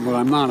go on, but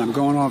I'm not. I'm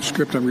going off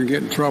script. I'm going to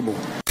get in trouble.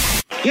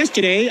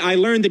 Yesterday, I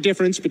learned the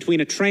difference between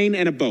a train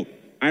and a boat.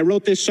 I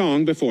wrote this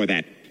song before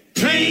that.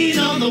 Train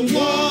on the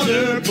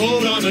water,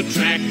 boat on the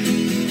track.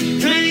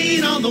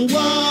 Train on the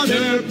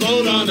water,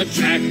 boat on the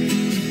track.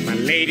 My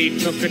lady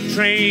took a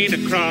train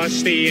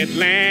across the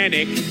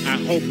Atlantic. I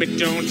hope it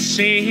don't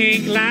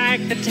sink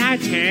like the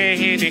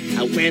Titanic.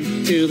 I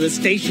went to the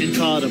station,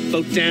 caught a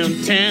boat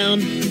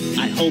downtown.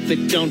 I hope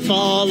it don't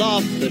fall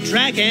off the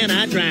track and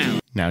I drown.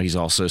 Now, he's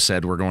also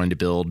said we're going to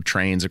build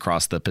trains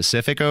across the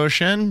Pacific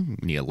Ocean,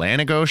 the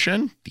Atlantic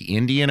Ocean, the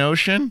Indian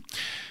Ocean.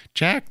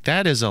 Jack,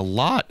 that is a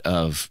lot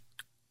of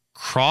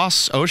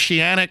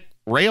cross-oceanic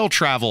rail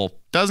travel.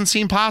 Doesn't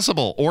seem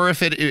possible. Or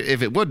if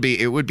it would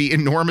be, it would be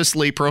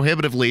enormously,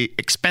 prohibitively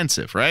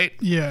expensive, right?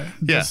 Yeah,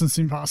 it doesn't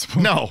seem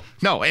possible. No.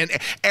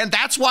 And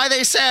that's why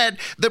they said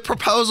the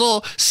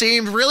proposal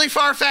seemed really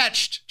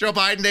far-fetched, Joe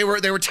Biden. They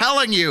were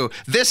telling you,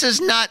 this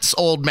is nuts,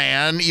 old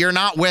man. You're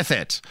not with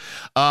it.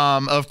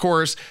 Of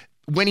course,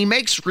 when he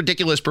makes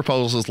ridiculous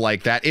proposals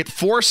like that, it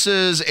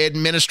forces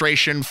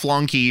administration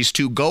flunkies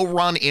to go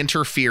run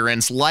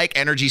interference like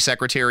Energy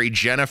Secretary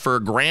Jennifer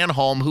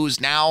Granholm, who's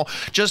now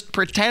just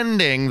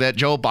pretending that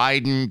Joe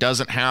Biden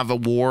doesn't have a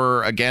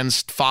war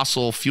against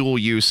fossil fuel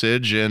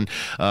usage and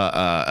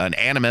an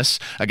animus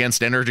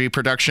against energy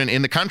production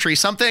in the country,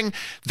 something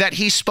that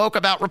he spoke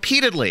about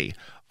repeatedly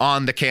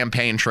on the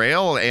campaign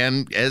trail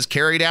and has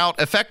carried out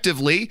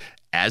effectively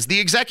as the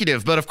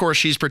executive. But of course,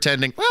 she's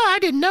pretending, well, I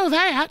didn't know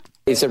that.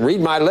 He said, read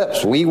my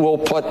lips. We will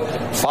put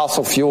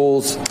fossil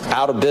fuels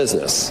out of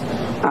business.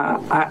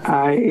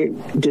 I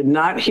did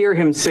not hear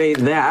him say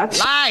that.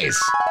 Lies.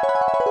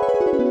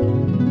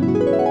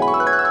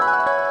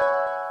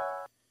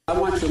 I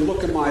want you to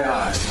look in my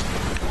eyes.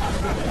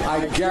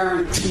 I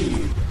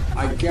guarantee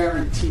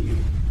you,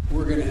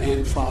 we're going to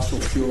end fossil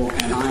fuel,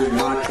 and I am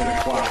not going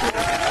to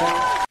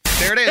cooperate.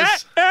 There it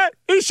is.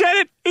 He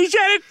said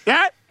it.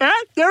 Yeah,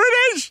 there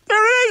it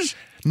is.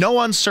 No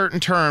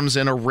uncertain terms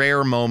in a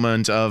rare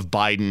moment of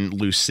Biden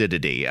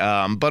lucidity.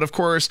 But of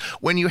course,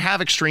 when you have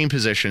extreme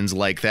positions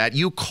like that,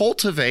 you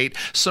cultivate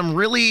some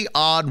really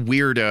odd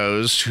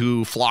weirdos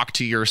who flock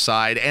to your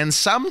side, and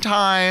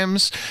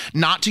sometimes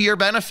not to your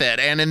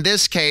benefit. And in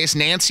this case,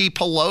 Nancy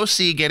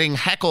Pelosi getting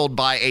heckled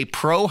by a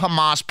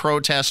pro-Hamas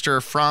protester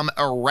from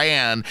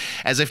Iran,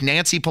 as if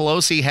Nancy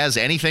Pelosi has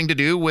anything to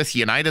do with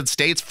United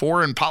States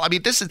foreign policy. I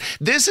mean,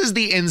 this is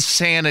the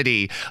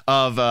insanity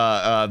of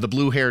the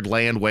blue-haired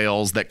land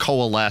whales that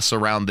coalesce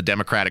around the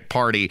Democratic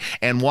Party,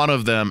 and one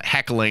of them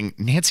heckling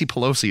Nancy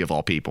Pelosi of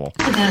all people.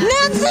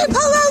 Nancy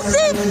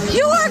Pelosi,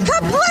 you are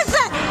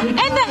complicit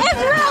in the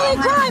Israeli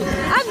crime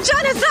of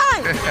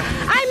genocide.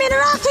 I'm an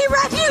Iraqi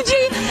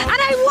refugee, and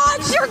I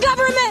watch your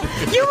government.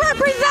 You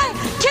represent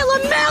kill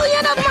 1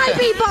 million of my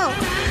people.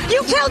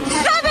 You killed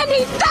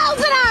 70,000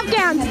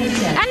 Afghans,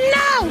 and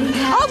now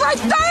over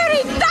 30,000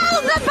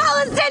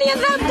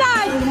 Palestinians have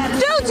died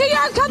due to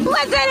your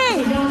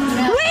complicity.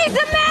 We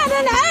demand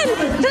an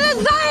end to the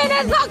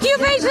Zionist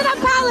occupation of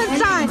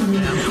Palestine.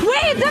 We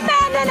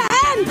demand an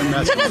end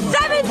to the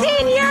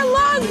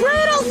 17-year-long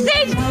brutal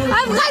siege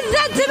of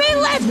Gaza to be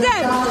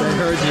lifted.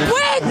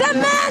 We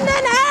demand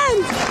an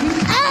end.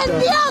 End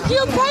the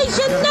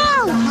occupation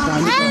now.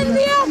 End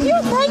the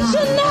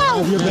occupation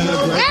now.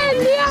 End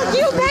the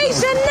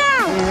occupation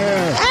now.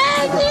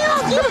 End the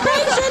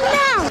occupation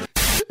now.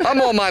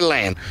 I'm on my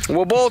land.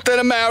 We're both in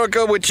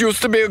America, which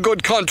used to be a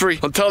good country,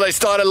 until they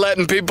started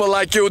letting people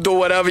like you do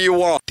whatever you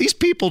want. These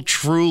people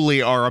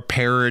truly are a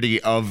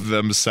parody of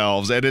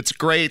themselves, and it's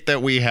great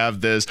that we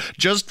have this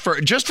just for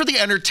the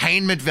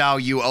entertainment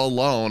value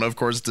alone. Of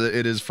course,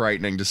 it is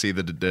frightening to see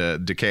the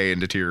decay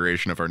and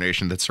deterioration of our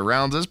nation that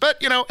surrounds us,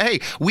 but, hey,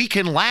 we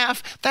can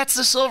laugh. That's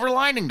the silver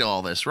lining to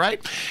all this,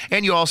 right?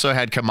 And you also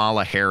had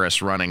Kamala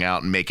Harris running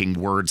out and making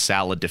word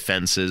salad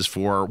defenses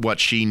for what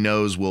she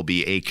knows will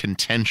be a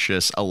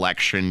contentious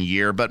election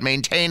year, but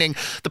maintaining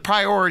the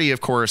priority,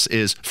 of course,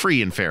 is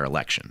free and fair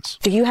elections.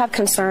 Do you have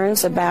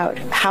concerns about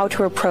how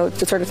to approach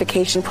the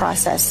certification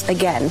process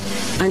again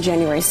on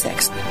January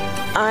 6th?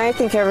 I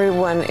think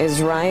everyone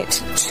is right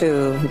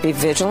to be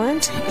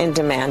vigilant in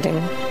demanding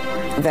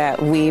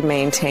that we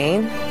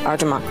maintain our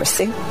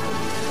democracy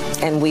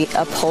and we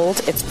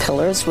uphold its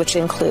pillars, which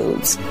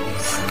includes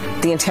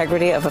the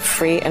integrity of a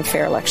free and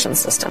fair election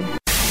system.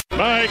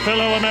 My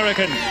fellow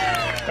Americans,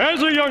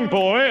 as a young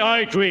boy,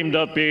 I dreamed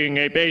of being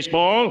a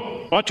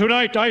baseball. But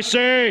tonight I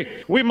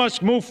say we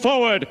must move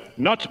forward,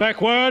 not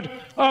backward,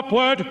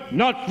 upward,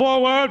 not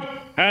forward,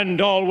 and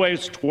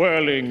always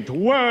twirling,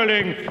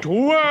 twirling,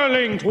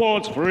 twirling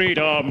towards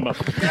freedom.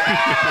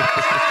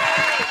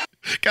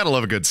 Gotta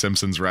love a good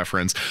Simpsons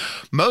reference.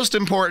 Most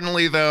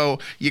importantly, though,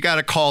 you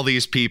gotta call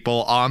these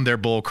people on their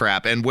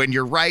bullcrap. And when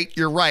you're right,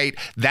 you're right.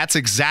 That's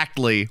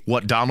exactly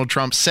what Donald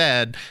Trump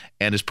said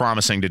and is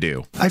promising to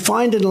do. I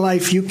find in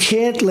life you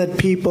can't let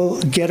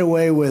people get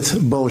away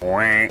with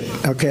bullshit.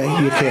 Okay?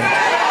 You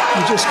can't.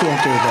 You just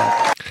can't do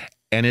that.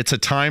 And it's a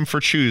time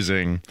for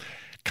choosing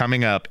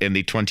coming up in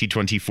the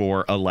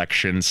 2024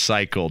 election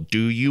cycle.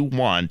 Do you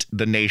want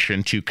the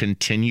nation to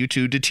continue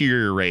to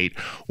deteriorate,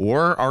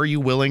 or are you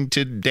willing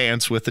to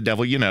dance with the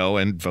devil you know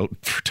and vote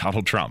for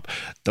Donald Trump?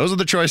 Those are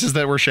the choices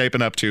that we're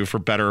shaping up to, for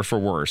better or for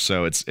worse.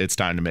 So it's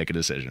time to make a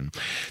decision.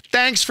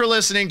 Thanks for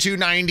listening to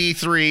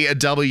 93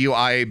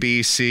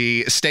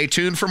 WIBC. Stay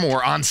tuned for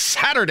more on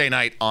Saturday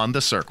night on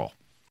The Circle.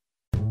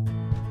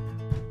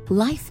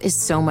 Life is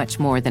so much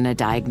more than a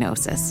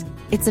diagnosis.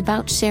 It's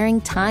about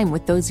sharing time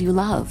with those you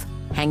love,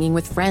 hanging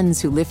with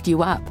friends who lift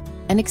you up,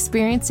 and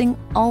experiencing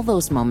all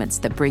those moments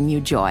that bring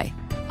you joy.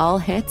 All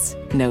hits,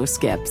 no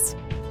skips.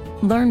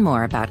 Learn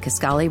more about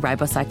Kisqali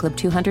Ribociclib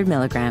 200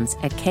 milligrams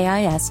at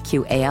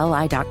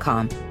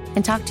KISQALI.com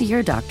and talk to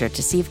your doctor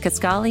to see if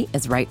Kisqali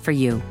is right for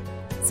you.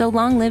 So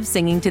long live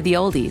singing to the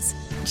oldies,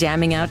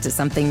 jamming out to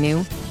something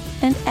new,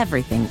 and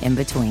everything in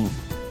between.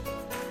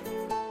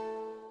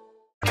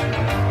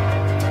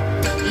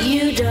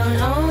 You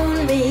don't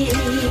own me.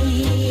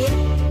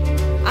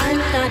 I'm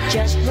not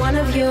just one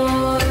of your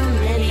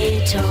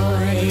many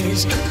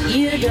toys.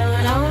 You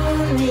don't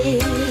own me.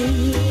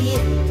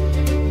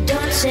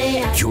 Don't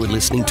say I... You're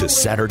listening to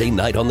Saturday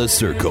Night on the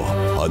Circle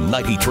on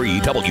 93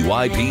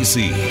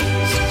 WIBC.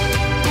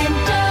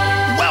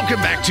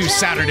 Welcome back to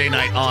Saturday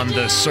Night on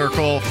the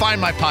Circle. Find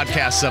my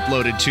podcasts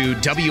uploaded to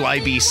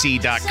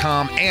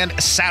WIBC.com and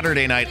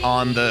Saturday Night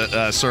on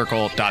the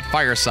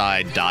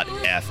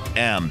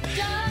Circle.fireside.fm.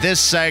 This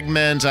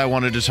segment, I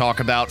wanted to talk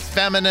about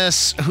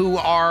feminists who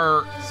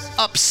are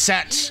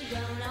upset,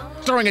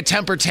 throwing a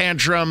temper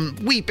tantrum,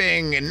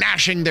 weeping and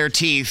gnashing their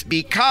teeth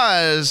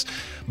because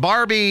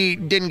Barbie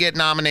didn't get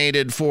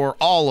nominated for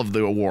all of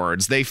the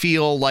awards. They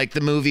feel like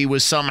the movie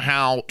was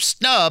somehow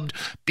snubbed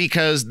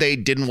because they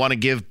didn't want to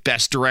give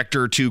Best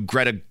Director to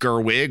Greta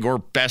Gerwig or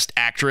Best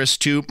Actress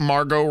to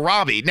Margot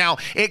Robbie. Now,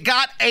 it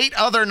got 8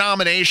 other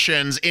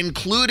nominations,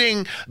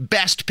 including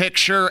Best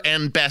Picture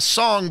and Best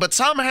Song, but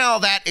somehow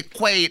that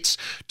equates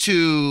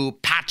to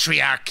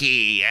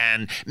patriarchy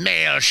and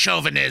male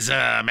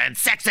chauvinism and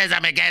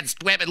sexism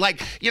against women.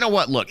 Like, you know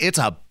what? Look, it's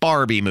a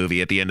Barbie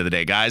movie at the end of the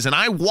day, guys. And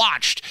I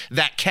watched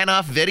that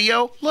Kenough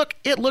video. Look,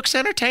 it looks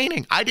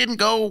entertaining. I didn't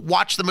go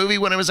watch the movie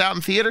when it was out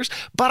in theaters,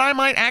 but I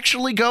might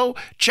actually go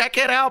check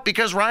it out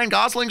because Ryan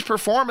Gosling's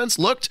performance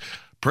looked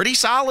pretty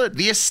solid.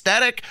 The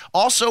aesthetic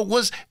also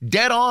was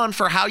dead on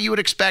for how you would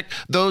expect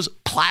those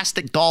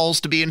plastic dolls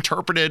to be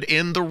interpreted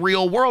in the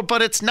real world.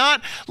 But it's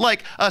not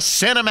like a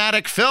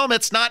cinematic film.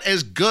 It's not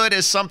as good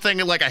as something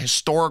like a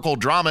historical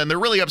drama. And they're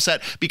really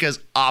upset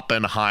because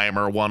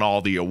Oppenheimer won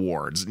all the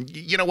awards.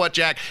 You know what,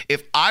 Jack?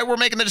 If I were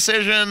making the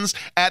decisions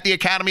at the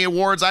Academy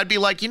Awards, I'd be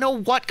like, you know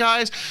what,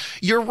 guys?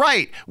 You're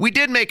right. We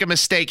did make a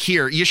mistake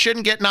here. You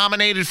shouldn't get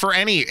nominated for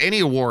any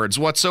awards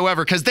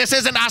whatsoever because this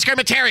isn't Oscar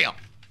material.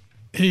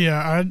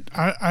 Yeah,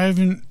 I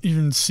haven't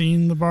even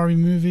seen the Barbie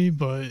movie,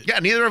 but yeah,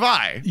 neither have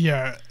I.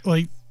 Yeah,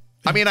 like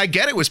I mean, I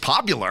get it was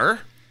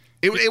popular.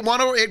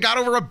 It got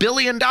over $1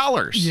 billion.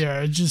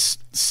 Yeah, it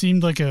just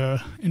seemed like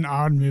an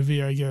odd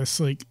movie, I guess.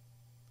 Like,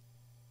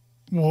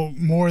 well,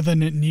 more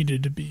than it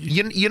needed to be.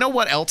 You know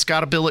what else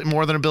got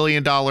more than $1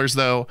 billion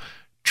though?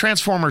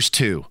 Transformers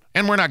 2.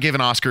 And we're not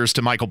giving Oscars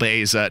to Michael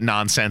Bay's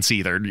nonsense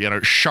either,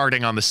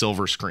 sharding on the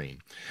silver screen.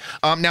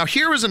 Now,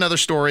 here was another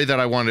story that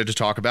I wanted to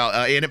talk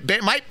about, and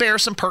it might bear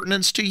some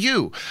pertinence to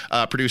you,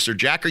 Producer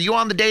Jack. Are you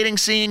on the dating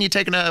scene? You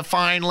taking a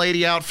fine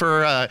lady out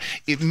for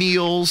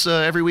meals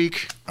every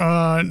week?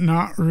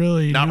 Not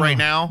really. Not right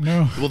now?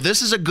 No. Well,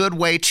 this is a good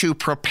way to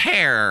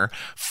prepare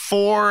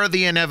for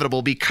the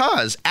inevitable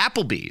because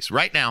Applebee's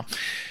right now,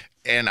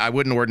 and I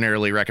wouldn't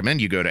ordinarily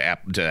recommend you go to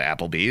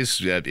Applebee's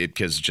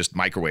because just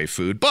microwave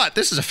food. But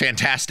this is a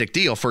fantastic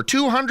deal. For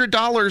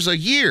 $200 a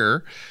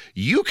year,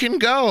 you can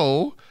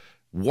go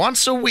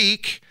once a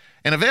week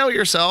and avail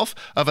yourself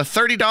of a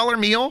 $30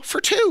 meal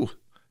for 2.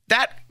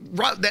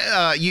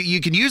 You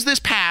can use this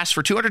pass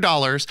for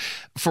 $200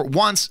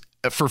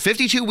 for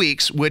 52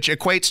 weeks, which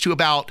equates to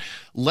about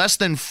less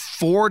than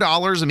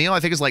 $4 a meal. I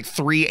think it's like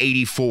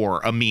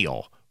 $3.84 a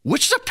meal.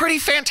 Which is a pretty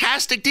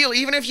fantastic deal,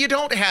 even if you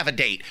don't have a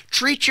date.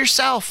 Treat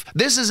yourself.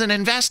 This is an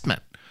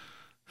investment.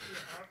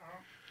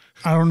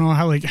 I don't know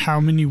how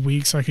many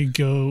weeks I could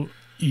go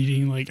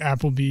eating like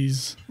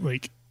Applebee's.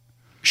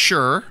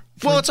 Sure.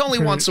 Well, it's only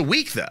once a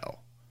week though.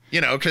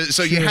 You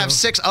have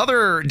 6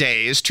 other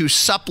days to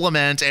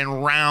supplement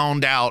and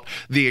round out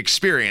the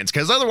experience.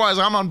 Because otherwise,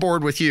 I'm on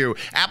board with you.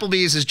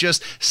 Applebee's is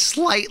just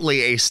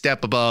slightly a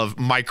step above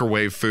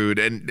microwave food,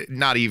 and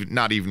not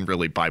even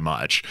really by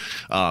much.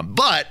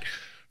 But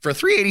for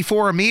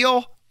 $3.84 a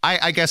meal,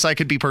 I guess I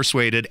could be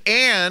persuaded,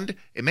 and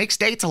it makes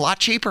dates a lot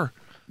cheaper.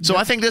 So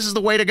I think this is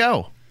the way to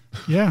go.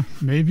 Yeah,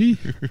 maybe.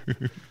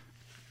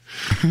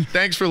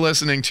 Thanks for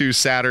listening to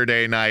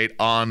Saturday Night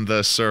on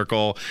the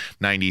Circle,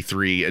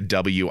 93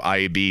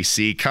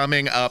 WIBC.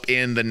 Coming up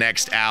in the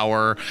next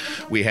hour,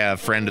 we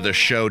have friend of the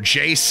show,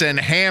 Jason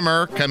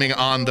Hammer, coming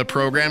on the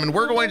program, and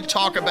we're going to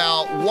talk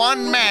about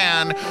one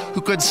man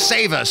who could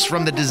save us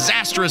from the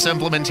disastrous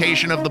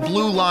implementation of the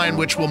Blue Line,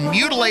 which will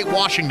mutilate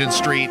Washington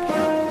Street.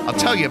 I'll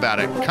tell you about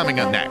it coming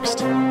up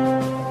next.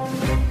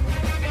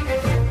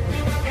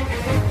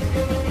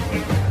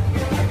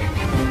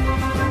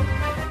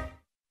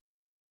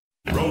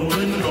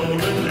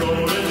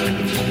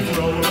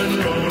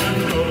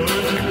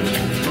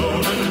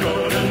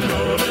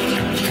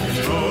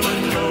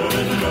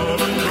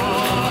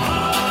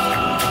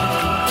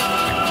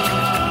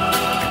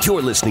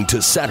 You're listening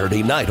to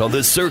Saturday Night on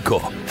the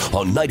Circle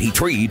on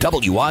 93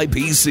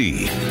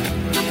 WIBC.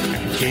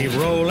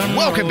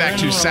 Welcome back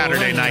to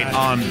Saturday Night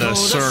on the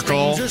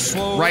Circle.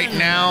 Right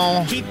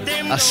now,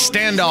 a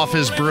standoff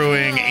is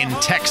brewing in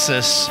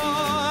Texas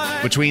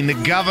between the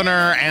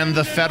governor and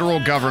the federal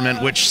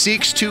government, which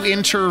seeks to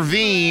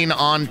intervene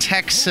on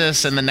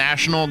Texas and the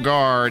National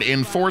Guard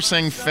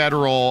enforcing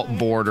federal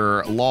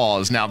border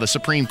laws. Now, the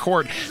Supreme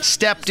Court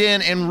stepped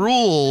in and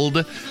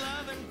ruled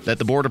that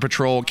the Border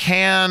Patrol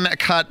can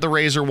cut the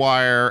razor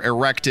wire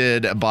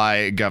erected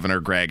by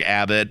Governor Greg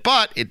Abbott,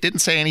 but it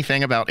didn't say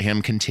anything about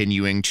him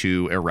continuing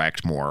to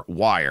erect more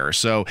wire.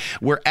 So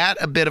we're at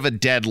a bit of a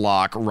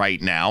deadlock right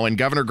now, and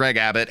Governor Greg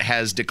Abbott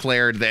has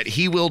declared that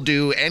he will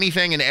do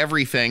anything and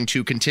everything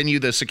to continue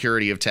the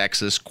security of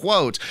Texas.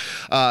 Quote,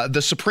 the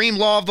supreme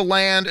law of the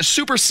land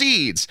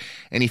supersedes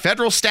any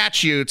federal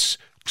statutes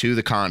to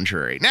the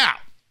contrary. Now,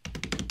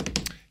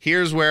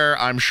 Here's where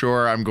I'm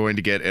sure I'm going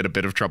to get in a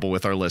bit of trouble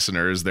with our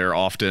listeners. They're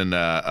often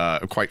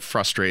quite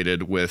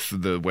frustrated with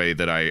the way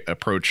that I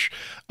approach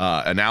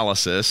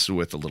analysis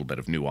with a little bit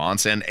of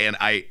nuance. And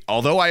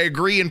although I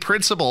agree in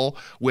principle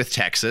with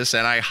Texas,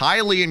 and I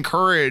highly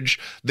encourage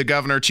the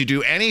governor to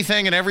do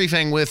anything and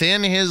everything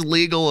within his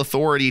legal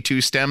authority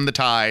to stem the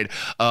tide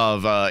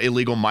of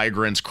illegal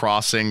migrants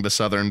crossing the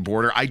southern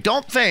border, I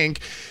don't think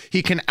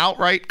he can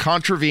outright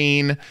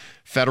contravene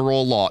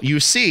federal law. You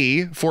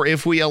see, for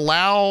if we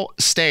allow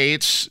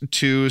states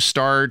to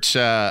start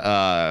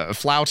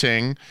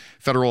flouting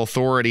federal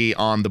authority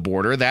on the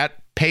border, that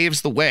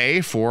paves the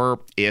way for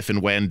if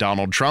and when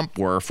Donald Trump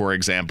were, for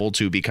example,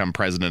 to become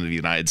president of the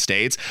United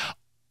States,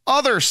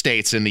 other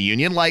states in the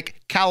union, like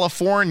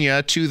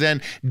California, to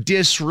then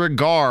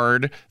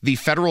disregard the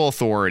federal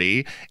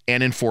authority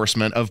and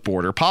enforcement of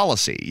border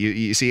policy.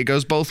 You see, it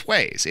goes both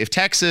ways. If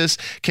Texas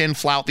can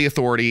flout the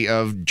authority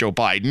of Joe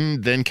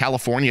Biden, then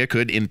California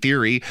could, in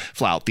theory,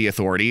 flout the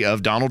authority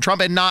of Donald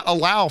Trump and not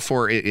allow,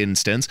 for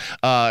instance,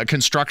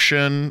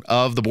 construction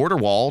of the border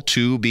wall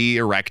to be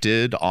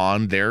erected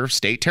on their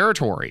state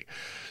territory.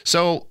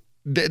 So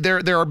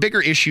there are bigger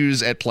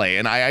issues at play,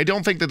 and I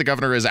don't think that the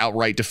governor is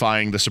outright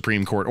defying the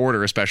Supreme Court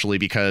order, especially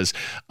because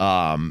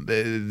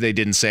they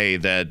didn't say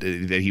that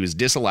he was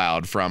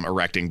disallowed from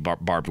erecting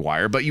barbed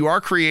wire. But you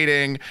are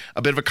creating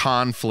a bit of a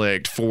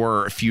conflict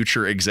for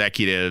future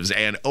executives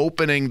and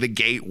opening the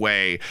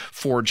gateway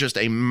for just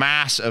a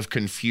mass of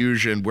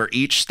confusion where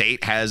each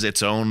state has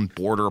its own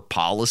border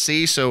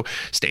policy. So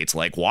states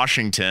like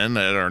Washington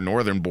at our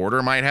northern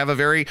border might have a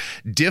very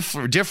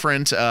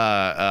different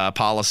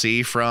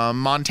policy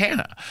from Montana,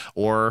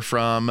 or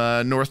from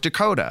North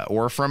Dakota,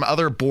 or from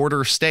other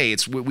border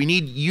states. We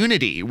need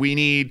unity. We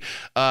need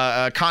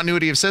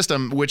continuity of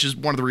system, which is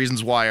one of the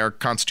reasons why our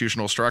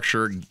constitutional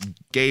structure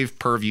gave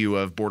purview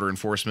of border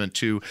enforcement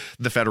to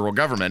the federal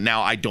government.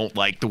 Now, I don't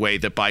like the way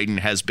that Biden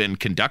has been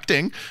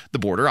conducting the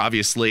border,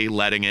 obviously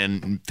letting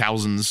in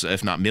thousands,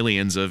 if not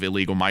millions, of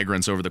illegal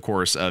migrants over the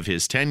course of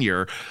his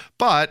tenure.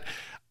 But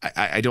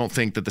I don't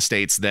think that the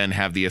states then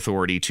have the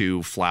authority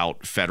to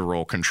flout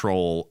federal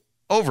control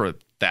over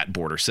that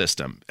border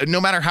system, no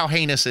matter how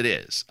heinous it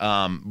is.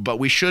 But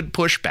we should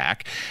push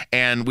back,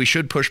 and we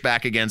should push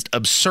back against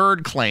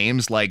absurd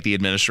claims like the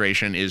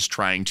administration is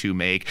trying to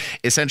make,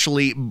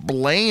 essentially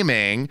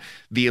blaming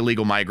the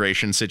illegal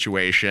migration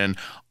situation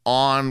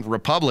on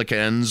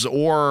Republicans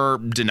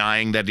or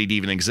denying that it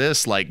even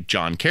exists, like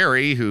John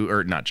Kirby, who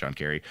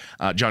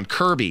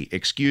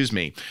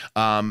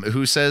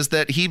says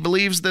that he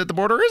believes that the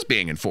border is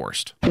being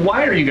enforced.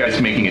 Why are you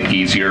guys making it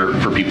easier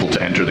for people to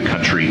enter the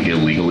country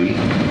illegally?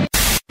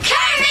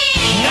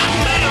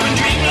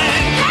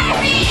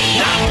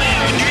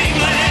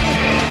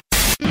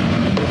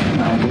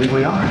 I believe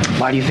we are.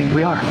 Why do you think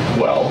we are?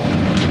 Well,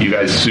 you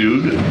guys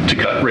sued to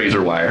cut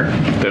razor wire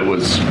that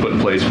was put in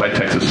place by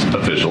Texas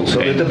officials. So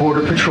that the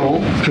Border Patrol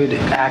could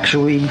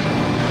actually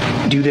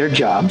do their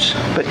jobs,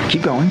 but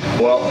keep going.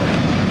 Well,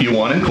 you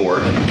won in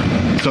court,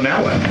 so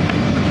now what?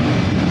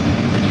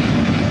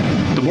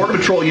 The Border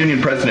Patrol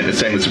Union president is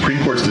saying the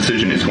Supreme Court's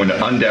decision is going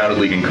to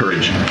undoubtedly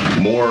encourage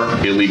more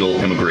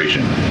illegal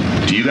immigration.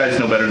 Do you guys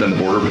know better than the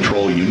Border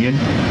Patrol Union?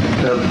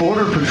 The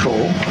Border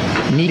Patrol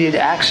needed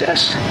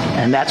access,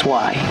 and that's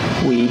why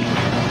we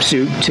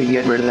sued to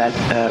get rid of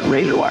that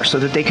razor wire, so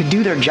that they could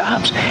do their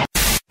jobs.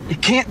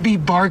 It can't be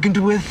bargained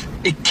with.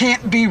 It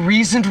can't be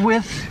reasoned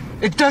with.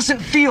 It doesn't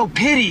feel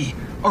pity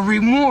or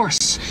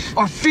remorse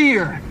or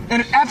fear,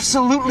 and it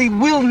absolutely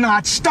will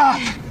not stop,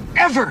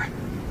 ever.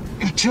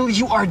 Until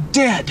you are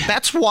dead.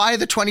 That's why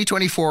the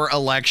 2024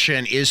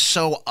 election is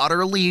so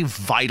utterly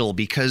vital,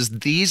 because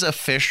these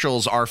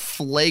officials are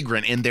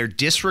flagrant in their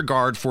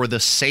disregard for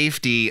the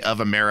safety of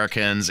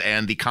Americans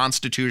and the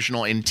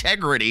constitutional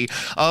integrity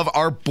of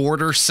our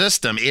border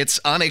system.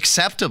 It's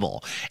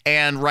unacceptable.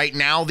 And right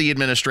now, the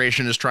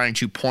administration is trying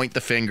to point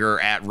the finger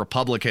at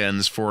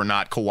Republicans for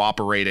not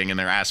cooperating in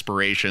their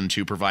aspiration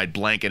to provide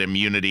blanket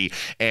immunity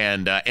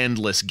and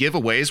endless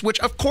giveaways, which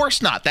of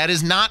course not. That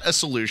is not a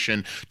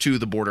solution to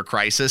the border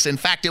crisis. In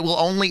fact, it will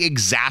only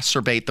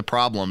exacerbate the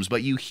problems.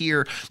 But you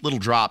hear little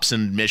drops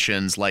in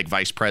admissions like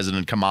Vice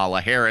President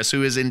Kamala Harris,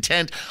 who is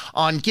intent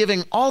on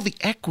giving all the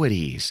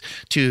equities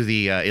to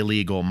the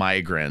illegal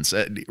migrants.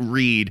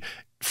 Read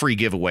free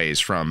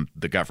giveaways from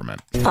the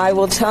government. I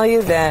will tell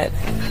you that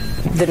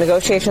the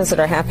negotiations that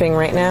are happening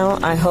right now,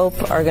 I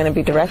hope, are going to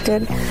be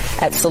directed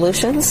at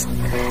solutions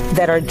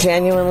that are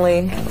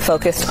genuinely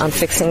focused on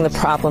fixing the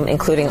problem,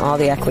 including all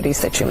the equities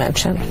that you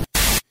mentioned.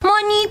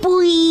 Money,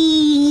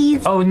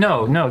 please. Oh,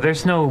 no,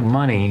 there's no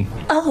money.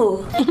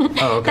 Oh,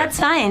 okay. That's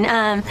fine.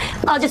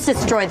 I'll just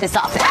destroy this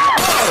office.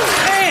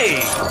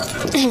 Hey!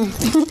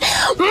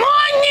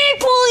 Money,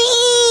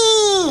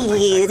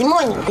 please!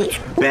 Money,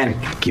 Ben,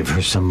 give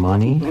her some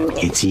money.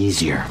 It's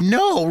easier.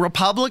 No,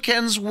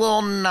 Republicans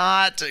will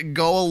not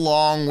go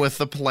along with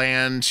the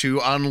plan to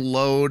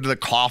unload the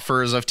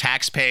coffers of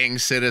tax-paying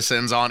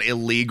citizens on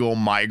illegal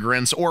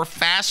migrants or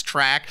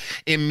fast-track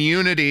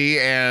immunity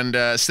and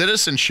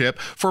citizenship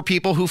for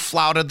people who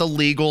flouted the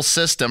legal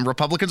system.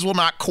 Republicans will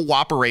not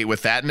cooperate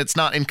with that, and it's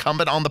not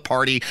incumbent on the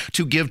party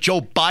to give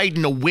Joe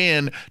Biden a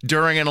win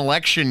during an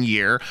election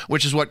year,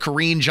 which is what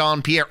Karine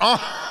Jean-Pierre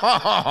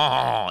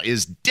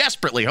is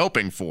desperately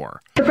hoping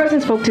for. The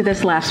president spoke to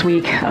this last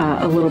week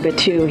a little bit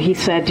too. He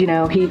said,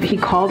 he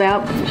called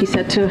out, he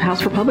said to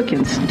House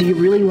Republicans, do you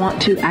really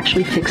want to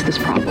actually fix this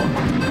problem?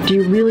 Do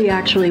you really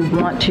actually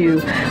want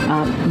to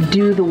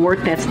do the work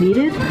that's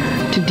needed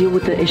to deal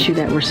with the issue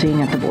that we're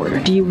seeing at the border?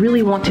 Do you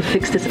really want to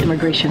fix this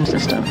immigration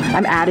system?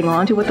 I'm adding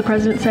on to what the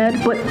president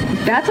said, but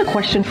that's a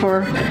question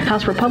for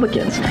House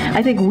Republicans.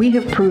 I think we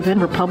have proven,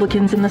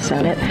 Republicans in the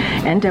Senate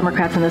and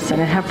Democrats in the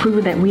Senate have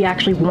proven that we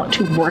actually want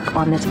to work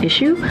on this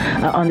issue,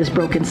 on this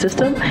broken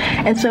system.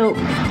 And so,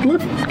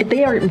 look, if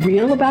they are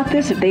real about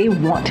this, if they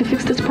want to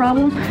fix this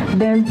problem,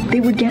 then they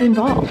would get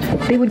involved.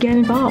 They would get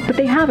involved, but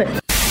they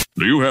haven't.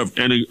 Do you have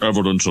any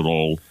evidence at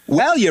all?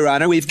 Well, Your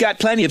Honor, we've got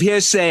plenty of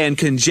hearsay and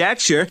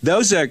conjecture.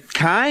 Those are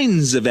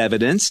kinds of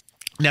evidence.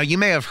 Now, you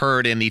may have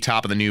heard in the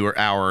top of the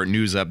hour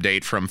news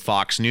update from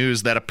Fox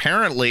News that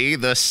apparently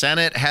the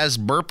Senate has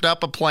burped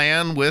up a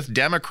plan with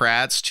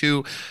Democrats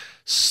to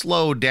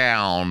slow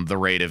down the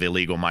rate of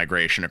illegal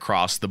migration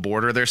across the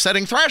border. They're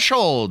setting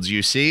thresholds,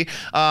 you see.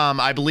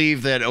 I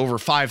believe that over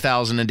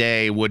 5,000 a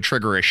day would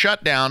trigger a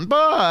shutdown,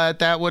 but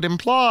that would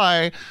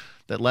imply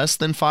that less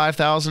than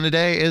 5,000 a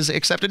day is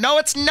accepted. No,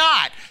 it's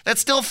not. That's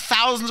still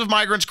thousands of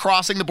migrants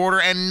crossing the border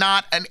and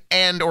not an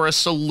end or a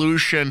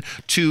solution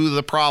to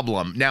the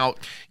problem. Now,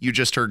 you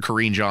just heard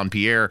Karine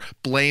Jean-Pierre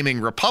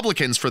blaming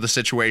Republicans for the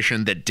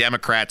situation that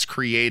Democrats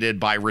created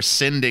by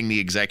rescinding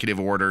the executive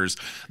orders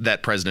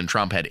that President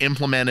Trump had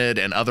implemented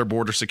and other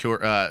border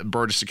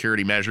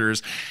security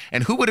measures.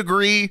 And who would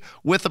agree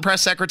with the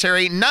press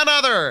secretary? None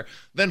other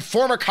than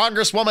former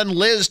Congresswoman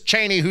Liz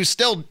Cheney, who's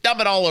still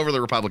dumping all over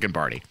the Republican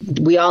Party.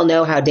 We all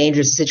know how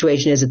dangerous the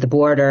situation is at the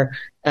border.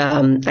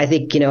 I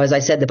think, as I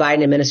said, the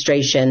Biden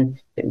administration,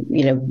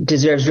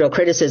 deserves real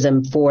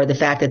criticism for the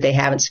fact that they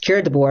haven't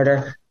secured the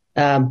border.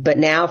 But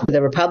now for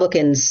the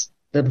Republicans,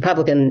 the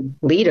Republican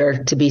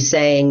leader to be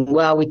saying,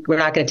 well, we're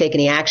not going to take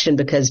any action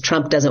because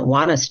Trump doesn't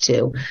want us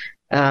to,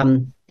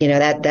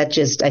 that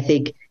just, I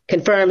think,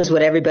 confirms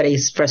what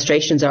everybody's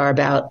frustrations are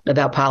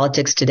about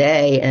politics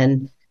today,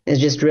 and is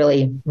just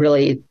really,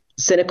 really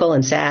cynical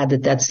and sad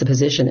that that's the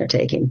position they're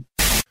taking.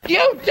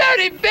 You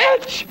dirty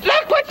bitch!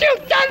 Look what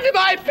you've done to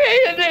my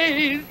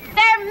peonies!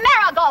 They're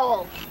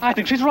marigolds! I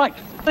think she's right.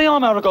 They are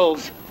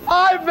marigolds.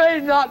 I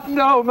may not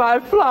know my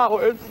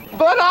flowers,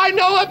 but I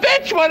know a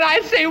bitch when I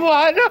see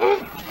one.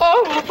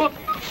 Oh.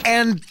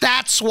 And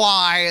that's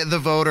why the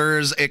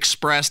voters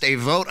expressed a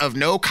vote of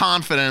no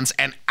confidence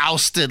and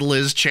ousted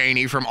Liz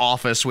Cheney from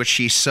office, which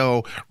she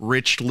so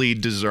richly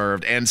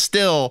deserved. And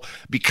still,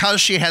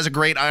 because she has a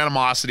great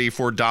animosity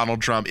for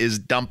Donald Trump, is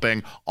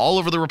dumping all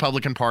over the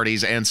Republican Party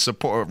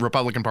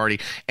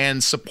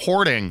and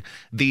supporting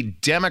the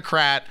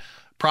Democrat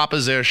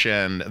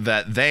proposition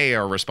that they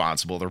are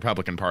responsible, the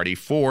Republican Party,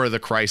 for the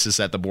crisis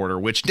at the border,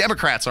 which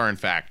Democrats are, in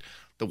fact,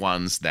 the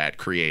ones that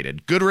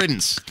created. Good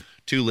riddance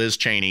to Liz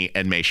Cheney,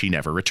 and may she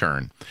never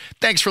return.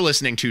 Thanks for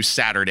listening to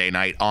Saturday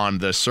Night on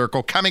The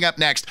Circle. Coming up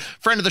next,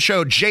 friend of the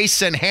show,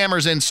 Jason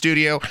Hammer's in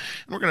studio,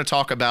 and we're going to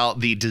talk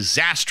about the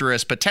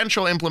disastrous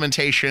potential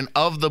implementation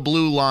of the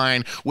Blue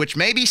Line, which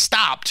may be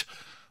stopped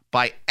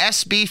by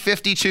SB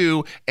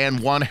 52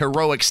 and one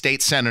heroic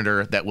state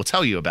senator that we'll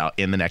tell you about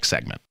in the next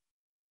segment.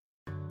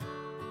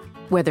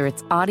 Whether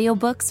it's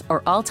audiobooks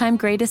or all-time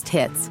greatest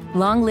hits,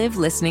 long live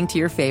listening to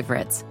your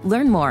favorites.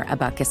 Learn more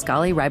about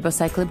Kisqali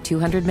Ribociclib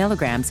 200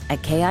 milligrams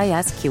at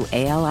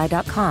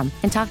KISQALI.com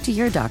and talk to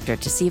your doctor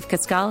to see if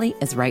Kisqali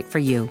is right for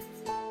you.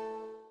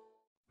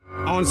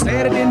 On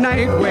Saturday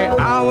night where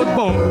I was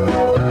born,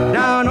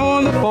 down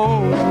on the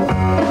phone,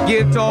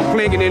 guitar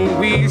clicking and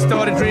we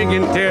started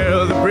drinking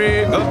till the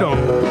break of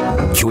dawn.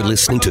 You're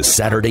listening to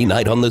Saturday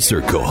Night on the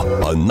Circle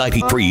on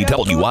 93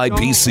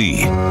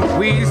 WIBC.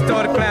 We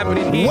started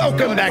clapping.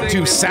 Welcome back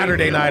to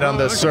Saturday Night on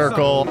the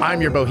Circle.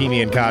 I'm your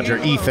Bohemian codger,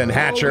 Ethan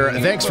Hatcher.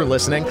 Thanks for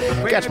listening.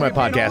 Catch my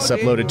podcasts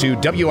uploaded to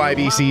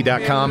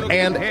WIBC.com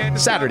and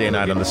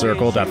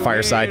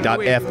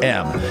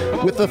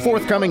SaturdayNightOnTheCircle.fireside.fm. With the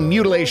forthcoming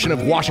mutilation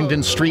of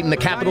Washington Street in the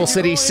capital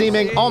city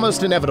seeming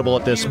almost inevitable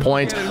at this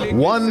point,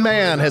 one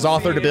man has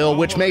authored a bill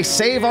which may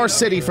save our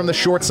city from the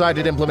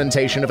short-sighted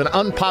implementation of an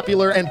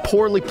unpopular and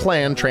poorly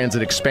planned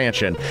transit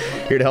expansion.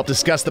 Here to help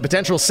discuss the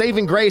potential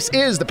saving grace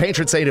is the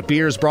patron saint of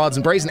beers, broads,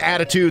 and brazen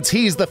attitudes.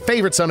 He's the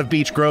favorite son of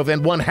Beech Grove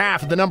and one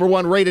half of the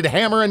 #1 rated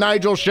Hammer and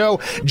Nigel show,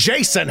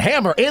 Jason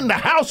Hammer in the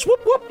house. Whoop,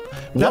 whoop.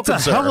 That's Welcome, a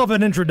sir. hell of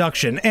an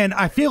introduction, and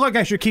I feel like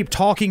I should keep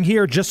talking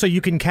here just so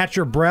you can catch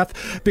your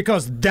breath,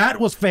 because that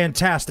was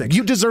fantastic.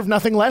 You deserve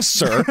nothing less,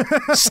 sir.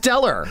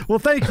 Stellar. Well,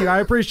 thank you. I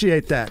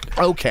appreciate that.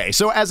 Okay,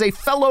 so as a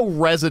fellow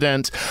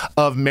resident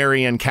of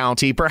Marion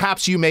County.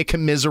 Perhaps you may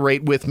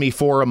commiserate with me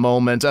for a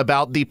moment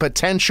about the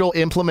potential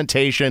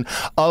implementation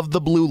of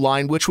the Blue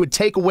Line, which would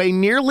take away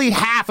nearly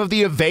half of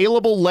the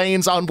available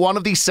lanes on one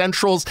of the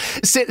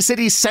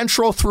city's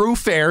central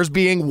thoroughfares,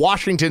 being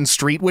Washington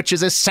Street, which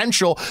is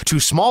essential to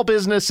small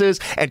businesses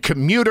and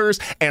commuters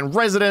and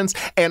residents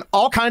and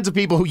all kinds of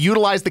people who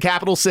utilize the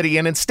capital city.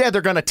 And instead,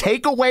 they're going to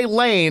take away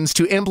lanes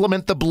to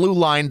implement the Blue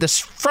Line. This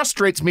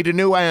frustrates me to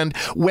no end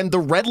when the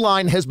Red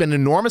Line has been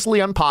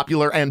enormously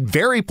unpopular and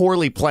very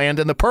poorly planned,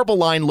 and the Purple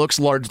Line looks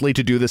largely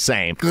to do the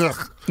same.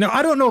 Ugh. Now,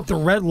 I don't know if the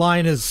Red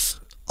Line is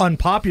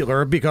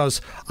unpopular,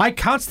 because I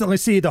constantly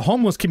see the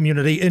homeless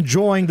community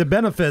enjoying the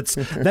benefits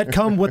that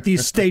come with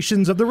these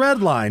stations of the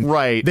Red Line.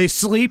 Right. They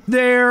sleep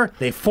there,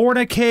 they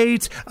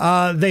fornicate,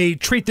 they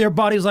treat their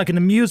bodies like an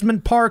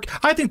amusement park.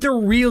 I think they're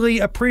really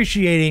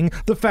appreciating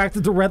the fact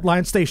that the Red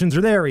Line stations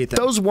are there, Ethan.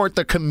 Those weren't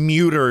the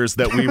commuters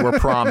that we were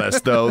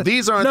promised, though.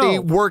 These aren't the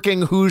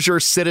working Hoosier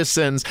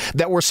citizens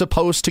that were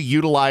supposed to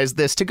utilize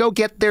this to go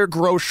get their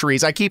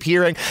groceries. I keep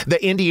hearing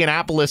that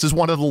Indianapolis is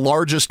one of the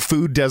largest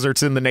food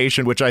deserts in the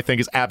nation, which I think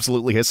is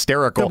absolutely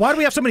hysterical. Now, why do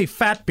we have so many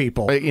fat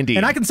people? Indeed.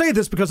 And I can say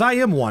this because I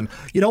am one.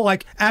 You know,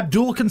 like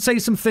Abdul can say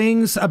some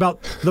things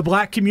about the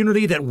black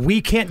community that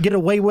we can't get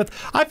away with.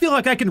 I feel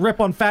like I can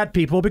rip on fat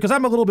people because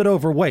I'm a little bit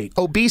overweight.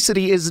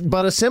 Obesity is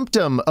but a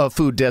symptom of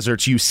food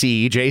deserts, you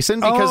see,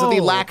 Jason, because of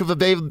the lack of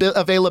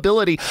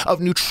availability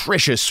of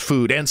nutritious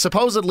food. And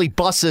supposedly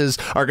buses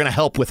are going to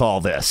help with all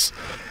this.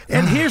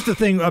 And here's the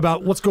thing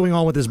about what's going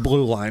on with this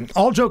Blue Line.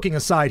 All joking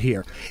aside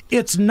here,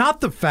 it's not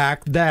the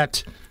fact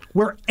that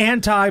we're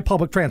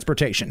anti-public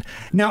transportation.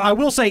 Now, I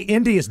will say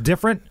Indy is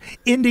different.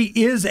 Indy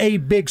is a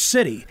big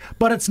city,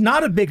 but it's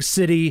not a big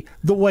city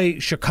the way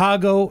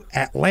Chicago,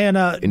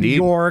 Atlanta, New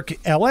York,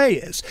 L.A.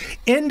 is.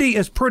 Indy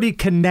is pretty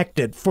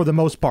connected for the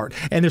most part,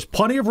 and there's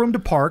plenty of room to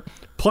park,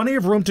 plenty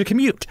of room to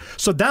commute.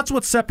 So that's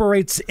what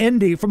separates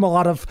Indy from a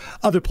lot of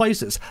other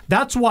places.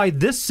 That's why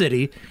this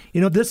city,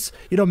 this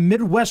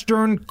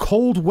Midwestern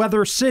cold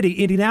weather city,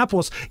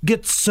 Indianapolis,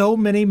 gets so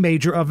many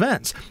major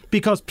events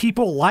because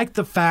people like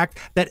the fact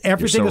that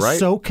everything is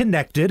so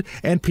connected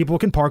and people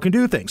can park and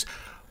do things.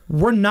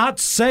 We're not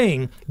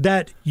saying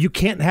that you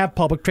can't have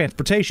public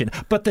transportation,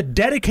 but the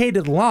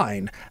dedicated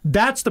line,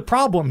 that's the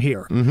problem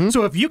here. Mm-hmm.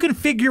 So if you can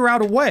figure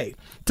out a way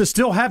to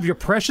still have your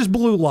precious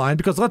Blue Line,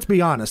 because let's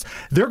be honest,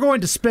 they're going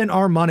to spend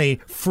our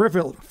money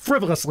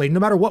frivolously no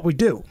matter what we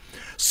do.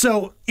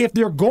 So if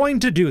they're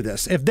going to do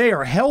this, if they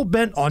are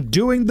hell-bent on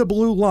doing the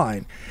Blue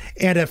Line,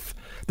 and if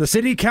the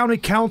city, county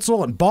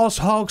council, and Boss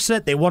Hogg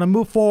said they want to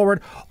move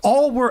forward,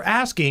 all we're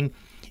asking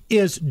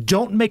is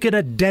don't make it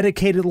a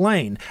dedicated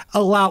lane.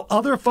 Allow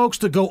other folks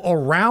to go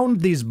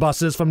around these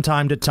buses from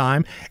time to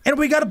time, and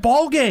we got a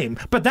ball game.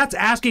 But that's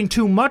asking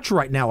too much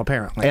right now,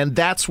 apparently. And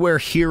that's where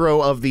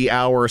hero of the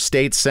hour,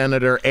 State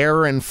Senator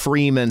Aaron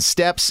Freeman,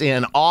 steps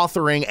in,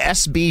 authoring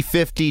SB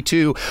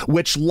 52,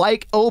 which,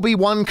 like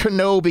Obi-Wan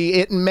Kenobi,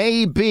 it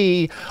may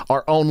be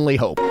our only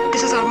hope.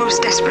 This is our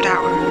most desperate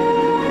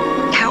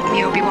hour. Help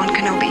me, Obi-Wan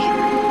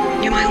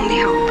Kenobi. You're my only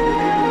hope.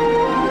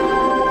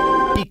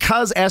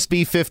 Because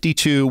SB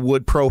 52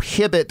 would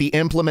prohibit the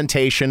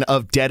implementation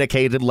of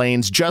dedicated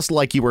lanes, just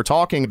like you were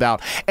talking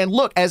about. And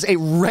look, as a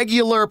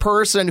regular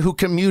person who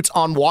commutes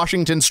on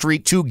Washington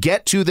Street to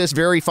get to this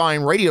very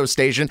fine radio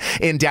station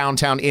in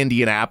downtown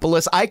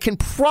Indianapolis, I can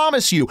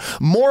promise you,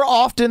 more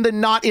often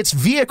than not, it's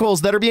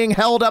vehicles that are being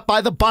held up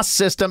by the bus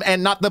system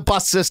and not the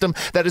bus system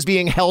that is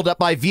being held up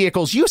by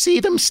vehicles. You see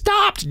them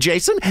stopped,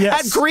 Jason,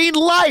 at green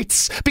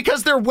lights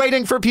because they're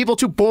waiting for people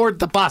to board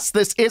the bus.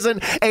 This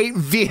isn't a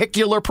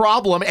vehicular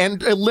problem.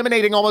 And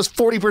eliminating almost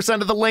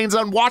 40% of the lanes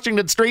on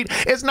Washington Street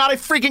is not a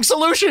freaking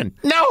solution.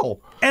 No.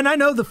 And I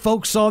know the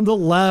folks on the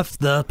left,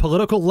 the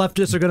political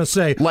leftists, are going to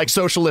say, like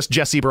socialist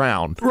Jesse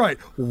Brown. Right.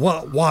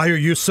 Why are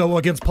you so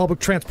against public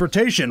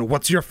transportation?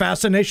 What's your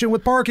fascination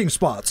with parking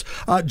spots?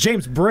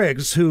 James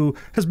Briggs, who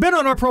has been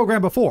on our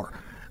program before.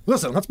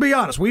 Listen, let's be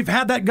honest. We've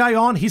had that guy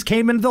on. He's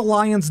came into the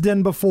Lion's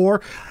Den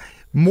before.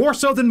 More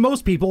so than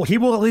most people, he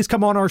will at least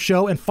come on our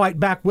show and fight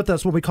back with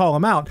us when we call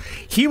him out.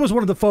 He was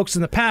one of the folks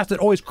in the past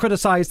that always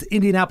criticized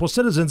Indianapolis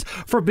citizens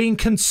for being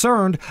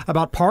concerned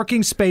about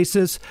parking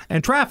spaces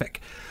and traffic.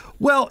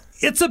 Well,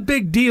 it's a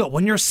big deal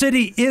when your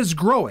city is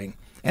growing.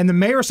 And the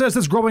mayor says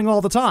it's growing all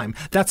the time.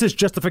 That's his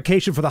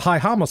justification for the high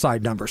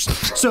homicide numbers.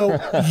 So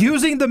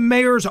using the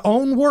mayor's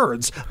own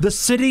words, the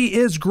city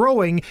is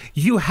growing.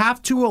 You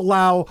have to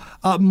allow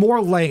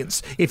more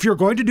lanes. If you're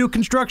going to do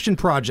construction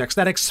projects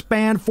that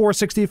expand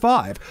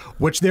 465,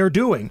 which they're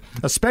doing,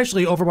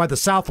 especially over by the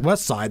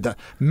southwest side, the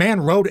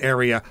Man Road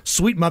area,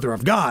 sweet mother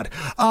of God.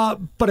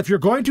 But if you're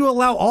going to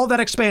allow all that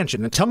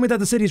expansion and tell me that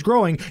the city's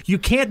growing, you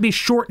can't be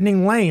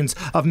shortening lanes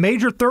of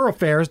major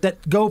thoroughfares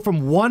that go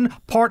from one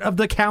part of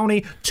the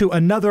county to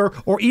another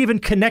or even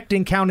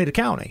connecting county to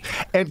county.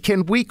 And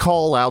can we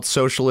call out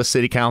Socialist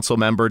City Council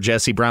member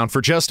Jesse Brown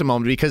for just a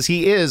moment? Because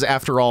he is,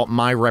 after all,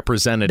 my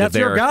representative. That's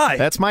there. your guy.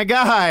 That's my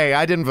guy.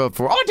 I didn't vote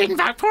for him. Oh, I didn't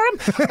vote for him.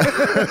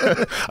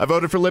 I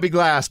voted for Libby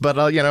Glass, but,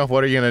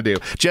 what are you going to do?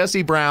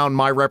 Jesse Brown,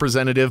 my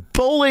representative,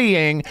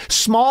 bullying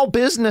small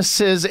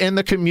businesses in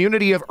the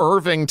community of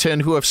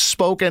Irvington who have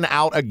spoken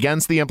out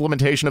against the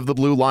implementation of the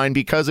Blue Line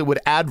because it would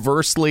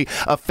adversely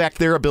affect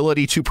their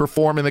ability to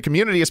perform in the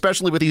community,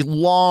 especially with these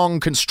long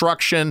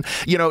construction,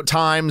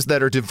 times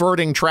that are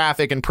diverting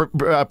traffic and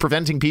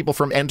preventing people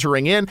from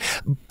entering in,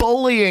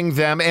 bullying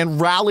them and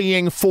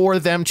rallying for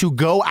them to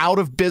go out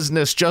of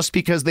business just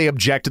because they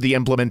object to the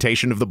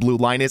implementation of the Blue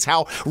Line is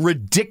how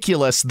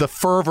ridiculous the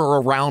fervor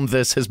around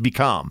this has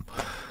become.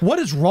 What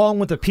is wrong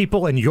with the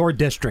people in your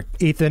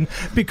district, Ethan?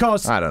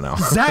 Because I don't know.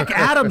 Zach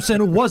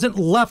Adamson wasn't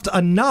left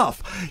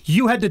enough.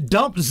 You had to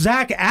dump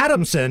Zach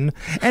Adamson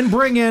and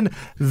bring in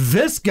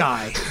this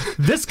guy.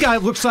 This guy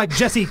looks like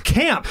Jesse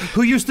Camp,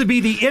 who used to be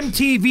the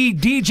MTV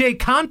DJ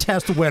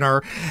contest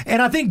winner.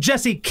 And I think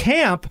Jesse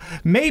Camp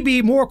may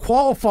be more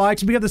qualified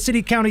to be on the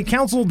city county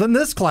council than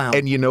this clown.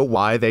 And you know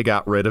why they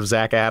got rid of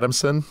Zach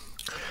Adamson?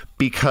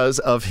 Because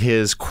of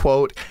his,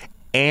 quote,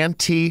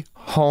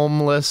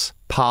 anti-homeless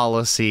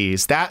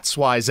policies. That's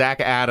why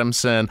Zach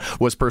Adamson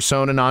was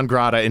persona non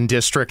grata in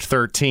District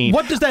 13.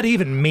 What does that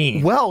even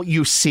mean? Well,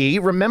 you see,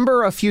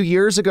 remember a few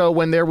years ago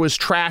when there was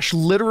trash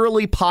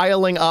literally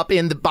piling up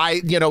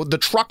the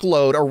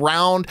truckload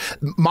around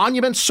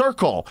Monument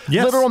Circle?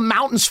 Yes. Literal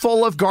mountains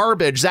full of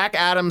garbage. Zach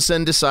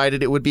Adamson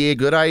decided it would be a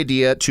good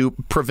idea to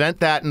prevent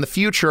that in the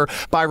future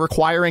by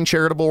requiring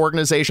charitable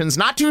organizations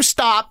not to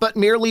stop, but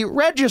merely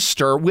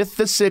register with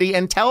the city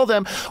and tell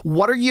them,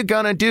 what are you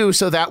going to do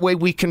so that way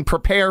we can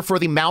prepare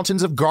for the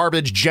mountains of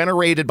garbage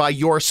generated by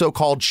your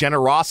so-called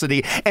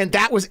generosity. And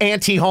that was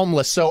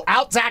anti-homeless. So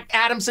out Zach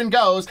Adamson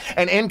goes,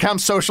 and in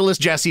comes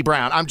Socialist Jesse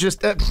Brown. I'm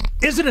just...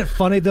 Isn't it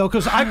funny, though?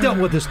 Because I've dealt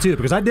with this, too.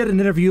 Because I did an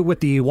interview with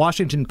the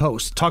Washington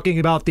Post talking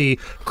about the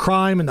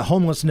crime and the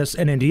homelessness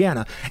in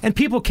Indiana. And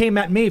people came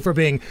at me for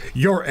being,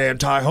 you're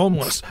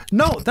anti-homeless.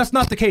 No, that's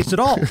not the case at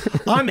all.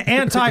 I'm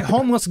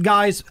anti-homeless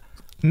guys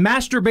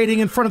masturbating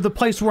in front of the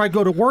place where I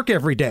go to work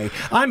every day.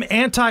 I'm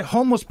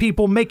anti-homeless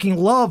people making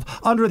love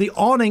under the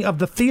awning of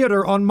the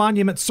theater on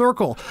Monument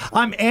Circle.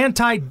 I'm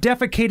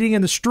anti-defecating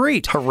in the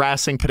street.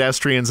 Harassing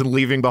pedestrians and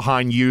leaving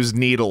behind used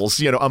needles,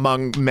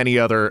 among many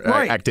other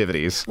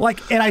activities.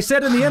 And I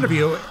said in the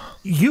interview,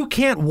 you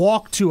can't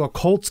walk to a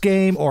Colts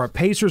game or a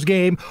Pacers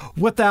game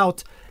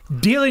without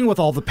dealing with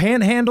all the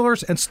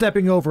panhandlers and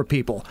stepping over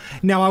people.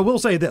 Now, I will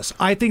say this.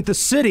 I think the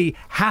city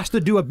has to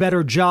do a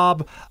better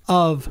job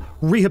of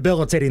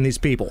rehabilitating these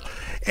people.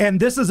 And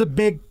this is a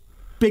big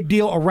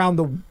deal around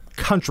the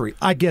country.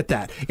 I get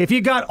that. If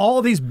you got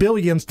all these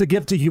billions to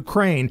give to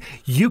Ukraine,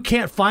 you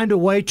can't find a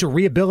way to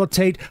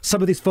rehabilitate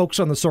some of these folks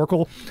on the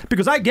circle.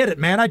 Because I get it,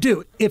 man. I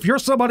do. If you're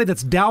somebody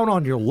that's down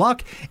on your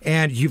luck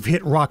and you've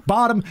hit rock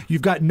bottom,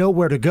 you've got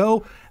nowhere to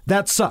go,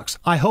 that sucks.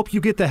 I hope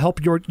you get the help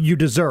you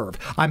deserve.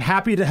 I'm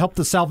happy to help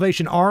the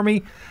Salvation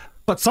Army,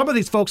 but some of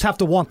these folks have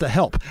to want the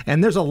help.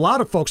 And there's a lot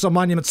of folks on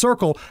Monument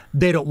Circle,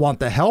 they don't want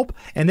the help,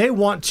 and they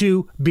want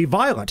to be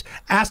violent.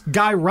 Ask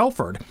Guy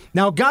Relford.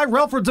 Now, Guy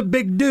Relford's a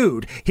big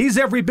dude. He's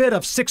every bit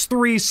of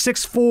 6'3",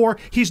 6'4".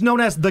 He's known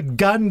as the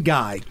gun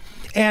guy.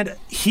 And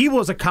he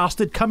was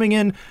accosted coming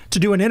in to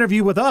do an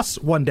interview with us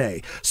one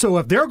day. So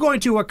if they're going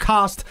to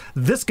accost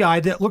this guy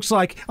that looks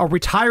like a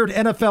retired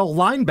NFL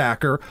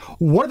linebacker,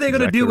 what are they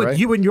going to do with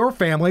you and your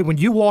family when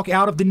you walk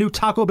out of the new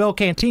Taco Bell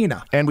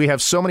cantina? And we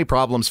have so many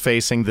problems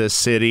facing this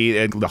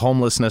city, the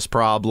homelessness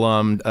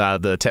problem,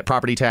 the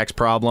property tax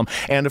problem,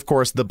 and of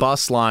course the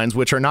bus lines,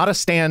 which are not a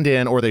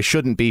stand-in, or they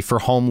shouldn't be, for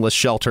homeless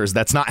shelters.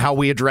 That's not how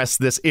we address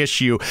this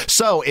issue.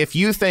 So if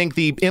you think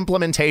the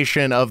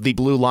implementation of the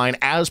Blue Line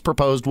as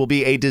proposed will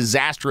be a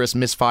disastrous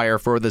misfire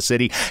for the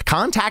city,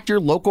 contact your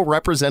local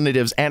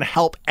representatives and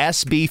help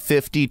SB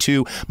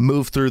 52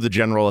 move through the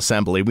General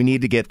Assembly. We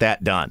need to get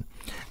that done.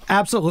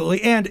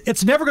 Absolutely. And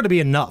it's never going to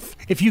be enough.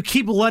 If you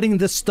keep letting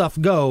this stuff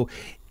go,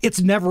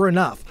 it's never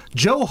enough.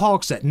 Joe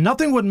Hogsett,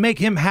 nothing would make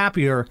him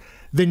happier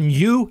than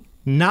you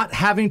not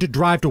having to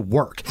drive to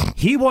work.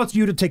 He wants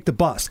you to take the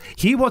bus.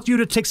 He wants you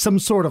to take some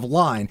sort of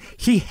line.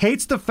 He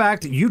hates the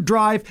fact that you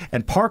drive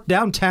and park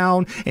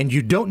downtown and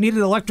you don't need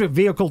an electric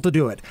vehicle to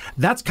do it.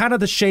 That's kind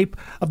of the shape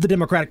of the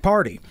Democratic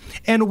Party.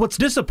 And what's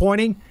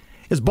disappointing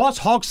is Boss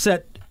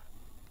Hogsett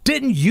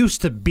didn't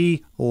used to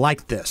be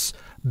like this.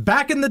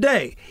 Back in the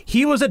day,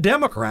 he was a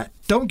Democrat.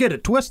 Don't get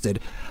it twisted.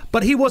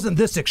 But he wasn't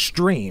this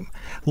extreme.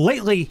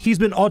 Lately, he's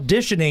been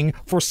auditioning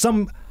for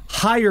some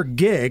higher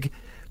gig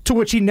to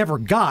which he never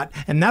got,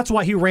 and that's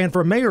why he ran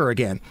for mayor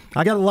again.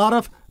 I got a lot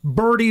of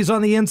birdies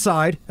on the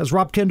inside, as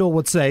Rob Kendall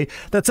would say,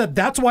 that said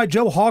that's why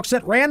Joe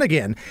Hogsett ran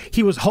again.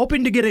 He was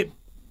hoping to get a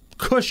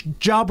cush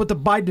job with the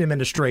Biden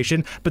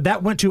administration, but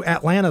that went to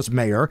Atlanta's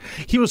mayor.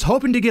 He was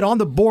hoping to get on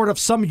the board of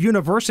some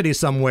university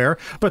somewhere,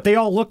 but they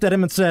all looked at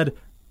him and said,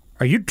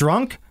 "Are you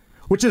drunk?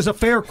 which is a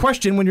fair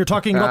question when you're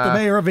talking about the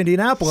mayor of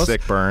Indianapolis.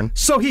 Sick burn.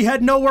 So he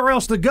had nowhere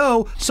else to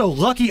go. So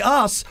lucky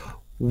us,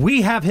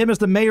 we have him as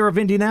the mayor of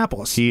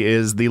Indianapolis. He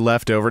is the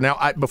leftover.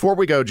 Now, before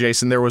we go,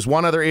 Jason, there was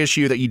one other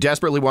issue that you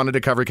desperately wanted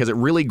to cover because it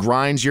really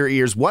grinds your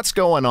ears. What's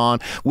going on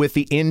with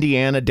the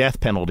Indiana death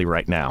penalty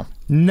right now?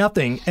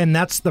 Nothing, and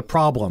that's the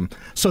problem.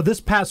 So this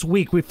past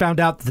week, we found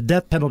out that the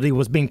death penalty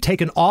was being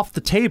taken off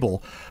the table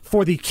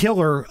for the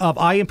killer of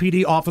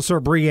IMPD officer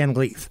Breanne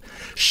Leath.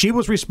 She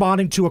was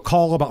responding to a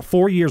call about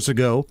 4 years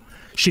ago.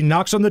 She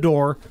knocks on the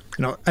door,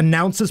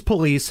 announces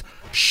police.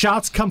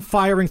 Shots come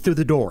firing through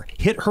the door,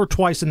 hit her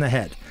twice in the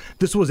head.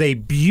 This was a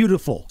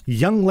beautiful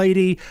young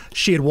lady.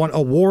 She had won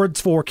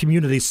awards for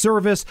community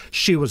service.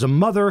 She was a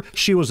mother.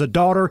 She was a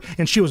daughter,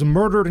 and she was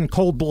murdered in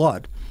cold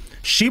blood.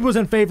 She was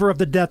in favor of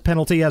the death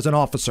penalty as an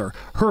officer.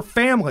 Her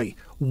family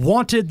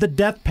wanted the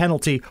death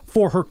penalty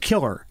for her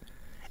killer.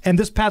 And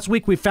this past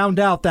week, we found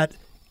out that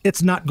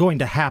it's not going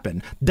to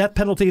happen. Death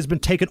penalty has been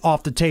taken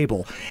off the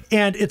table.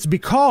 And it's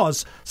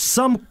because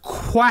some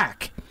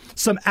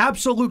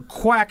absolute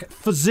quack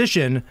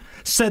physician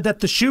said that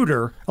the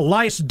shooter,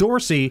 Elias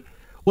Dorsey,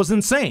 was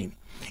insane,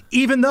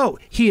 even though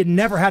he had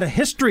never had a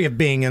history of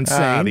being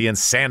insane. The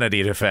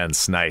insanity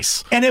defense.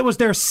 Nice. And it was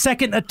their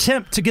second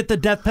attempt to get the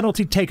death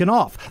penalty taken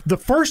off. The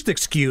first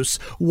excuse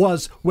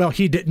was, well,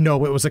 he didn't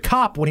know it was a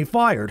cop when he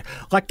fired.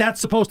 Like,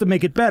 that's supposed to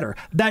make it better.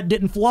 That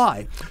didn't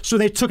fly. So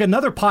they took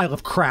another pile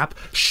of crap,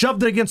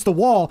 shoved it against the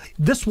wall.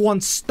 This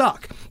one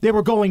stuck. They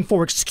were going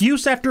for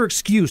excuse after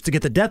excuse to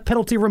get the death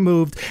penalty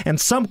removed, and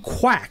some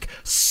quack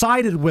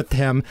sided with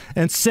him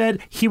and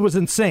said he was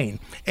insane.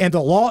 And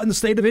the law in the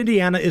state of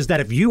Indiana is that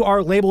if you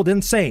are labeled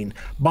insane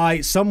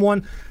by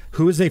someone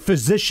who is a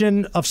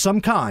physician of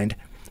some kind,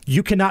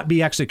 you cannot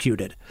be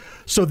executed.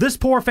 So this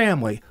poor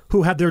family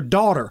who had their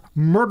daughter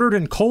murdered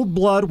in cold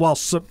blood while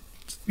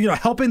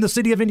helping the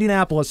city of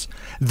Indianapolis,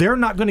 they're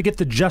not going to get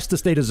the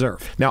justice they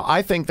deserve. Now,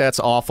 I think that's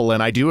awful,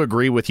 and I do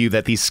agree with you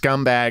that these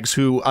scumbags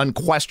who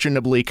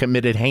unquestionably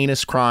committed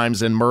heinous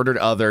crimes and murdered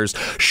others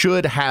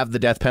should have the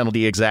death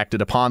penalty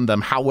exacted upon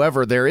them.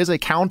 However, there is a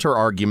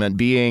counter-argument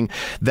being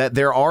that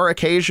there are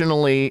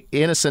occasionally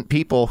innocent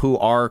people who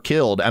are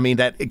killed. I mean,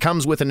 that it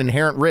comes with an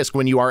inherent risk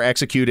when you are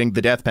executing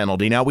the death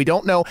penalty. Now, we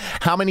don't know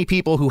how many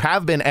people who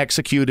have been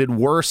executed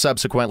were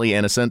subsequently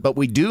innocent, but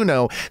we do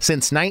know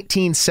since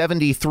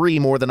 1973,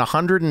 more than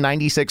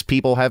 196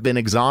 people have been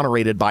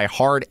exonerated by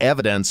hard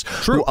evidence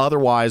who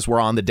otherwise were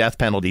on the death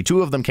penalty.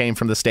 2 of them came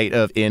from the state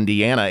of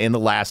Indiana in the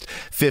last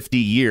 50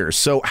 years.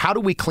 So how do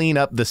we clean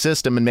up the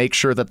system and make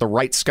sure that the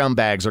right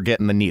scumbags are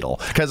getting the needle?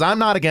 Because I'm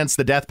not against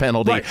the death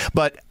penalty,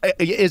 but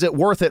is it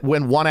worth it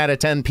when 1 out of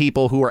 10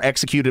 people who are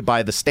executed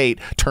by the state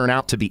turn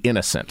out to be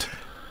innocent?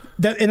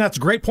 And that's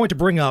a great point to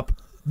bring up.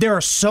 There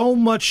are so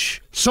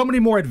many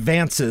more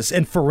advances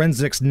in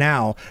forensics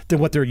now than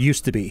what there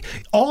used to be.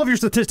 All of your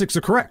statistics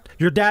are correct.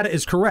 Your data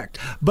is correct.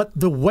 But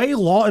the way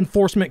law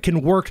enforcement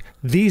can work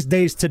these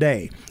days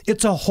today,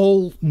 it's a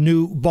whole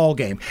new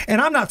ballgame. And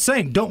I'm not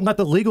saying don't let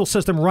the legal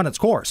system run its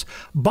course.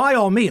 By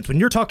all means, when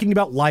you're talking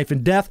about life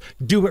and death,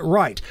 do it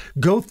right.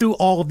 Go through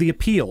all of the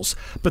appeals.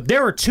 But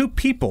there are 2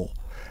 people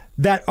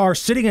that are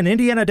sitting in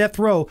Indiana death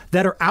row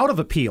that are out of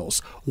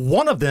appeals.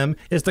 One of them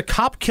is the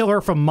cop killer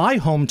from my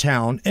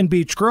hometown in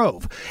Beech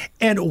Grove.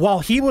 And while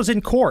he was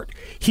in court,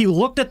 he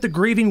looked at the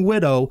grieving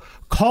widow,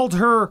 called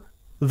her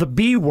the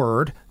B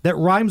word that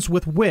rhymes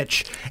with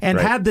witch, and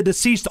had the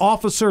deceased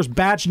officer's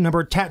badge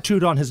number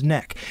tattooed on his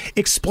neck.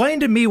 Explain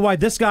to me why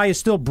this guy is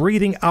still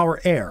breathing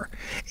our air.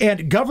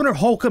 And Governor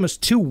Holcomb is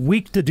too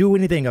weak to do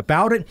anything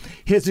about it.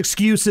 His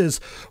excuse is,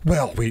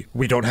 well,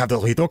 we don't have the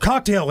lethal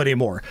cocktail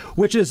anymore,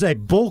 which is a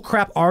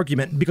bullcrap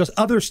argument because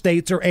other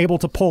states are able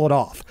to pull it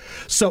off.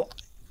 So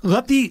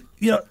let the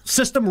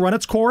system run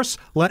its course.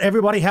 Let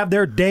everybody have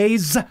their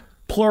days,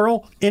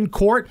 plural, in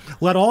court.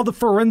 Let all the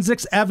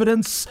forensics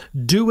evidence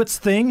do its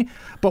thing.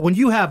 But when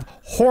you have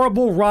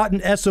horrible,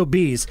 rotten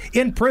SOBs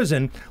in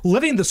prison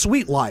living the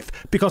sweet life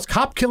because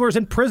cop killers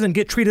in prison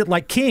get treated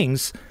like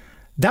kings,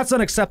 that's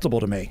unacceptable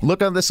to me.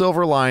 Look on the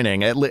silver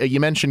lining. You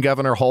mentioned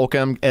Governor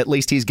Holcomb. At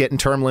least he's getting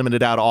term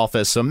limited out of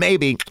office, so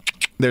maybe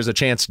there's a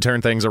chance to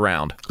turn things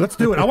around. Let's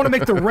do it. I want to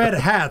make the red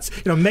hats,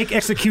 make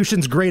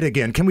executions great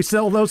again. Can we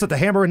sell those at the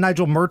Hammer and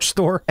Nigel merch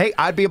store? Hey,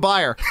 I'd be a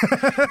buyer.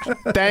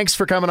 Thanks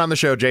for coming on the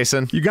show,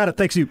 Jason. You got it.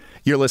 Thanks, you.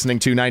 You're listening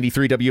to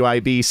 93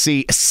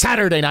 WIBC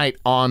Saturday Night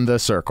on The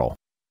Circle.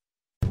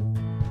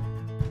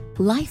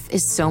 Life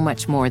is so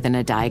much more than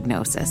a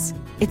diagnosis.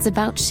 It's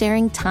about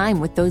sharing time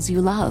with those you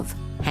love,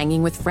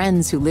 hanging with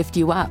friends who lift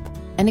you up,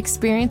 and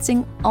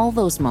experiencing all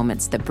those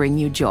moments that bring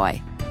you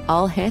joy.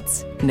 All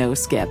hits, no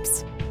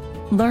skips.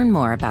 Learn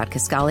more about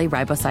Kisqali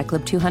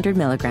Ribociclib 200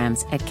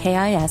 milligrams at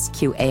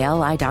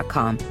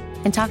KISQALI.com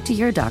and talk to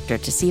your doctor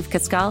to see if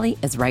Kisqali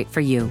is right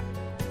for you.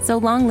 So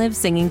long live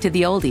singing to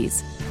the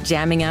oldies,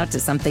 jamming out to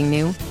something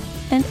new,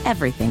 and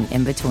everything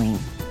in between.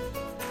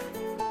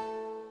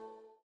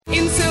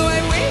 And so I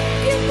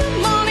wake in the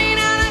morning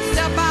and I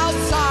step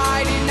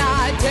outside and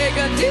I take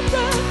a deep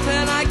breath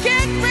and I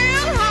get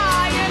real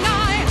high and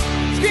I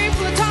scream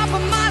from the top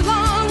of my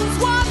lungs,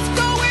 what's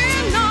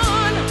going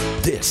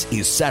This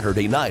is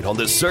Saturday Night on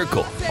The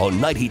Circle on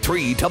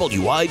 93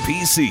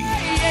 WIBC.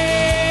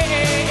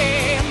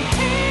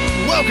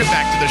 Welcome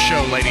back to the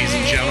show, ladies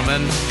and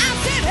gentlemen.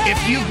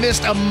 If you've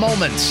missed a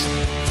moment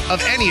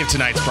of any of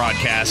tonight's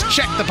broadcast,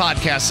 check the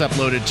podcasts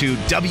uploaded to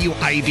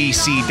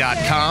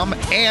WIBC.com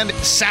and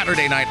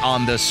Saturday Night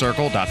on the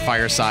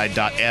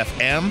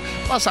Circle.fireside.fm.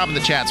 Plus, hop in the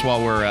chats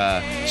while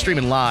we're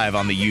streaming live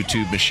on the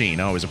YouTube machine.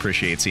 I always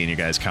appreciate seeing you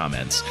guys'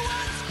 comments.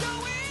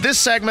 This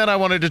segment, I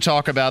wanted to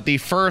talk about the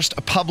first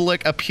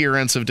public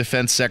appearance of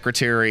Defense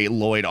Secretary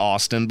Lloyd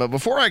Austin. But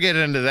before I get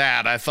into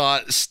that, I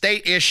thought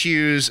state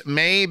issues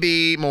may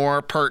be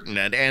more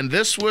pertinent. And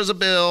this was a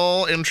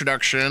bill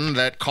introduction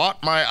that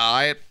caught my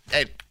eye.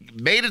 It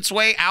made its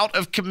way out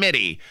of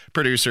committee,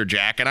 producer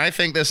Jack, and I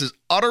think this is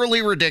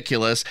utterly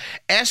ridiculous.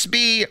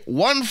 SB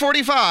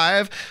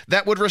 145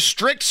 that would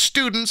restrict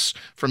students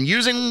from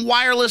using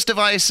wireless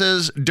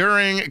devices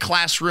during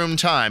classroom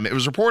time. It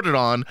was reported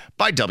on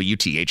by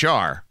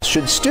WTHR.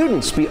 Should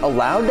students be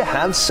allowed to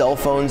have cell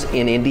phones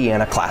in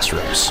Indiana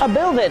classrooms? A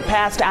bill that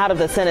passed out of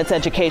the Senate's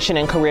Education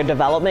and Career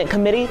Development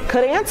Committee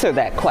could answer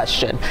that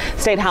question.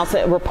 State House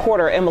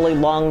reporter Emily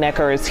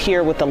Longnecker is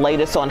here with the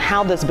latest on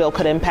how this bill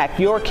could impact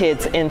your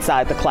kids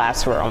inside the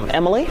classroom.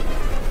 Emily?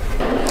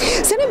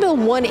 Senate Bill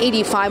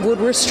 185 would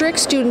restrict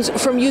students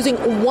from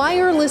using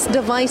wireless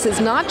devices,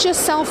 not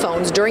just cell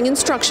phones, during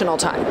instructional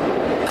time.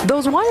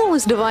 Those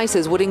wireless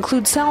devices would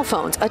include cell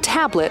phones, a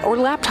tablet or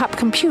laptop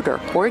computer,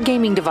 or a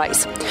gaming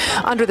device.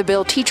 Under the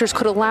bill, teachers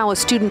could allow a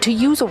student to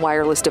use a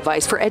wireless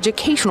device for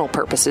educational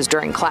purposes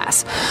during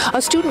class.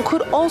 A student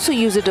could also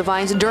use a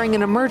device during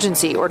an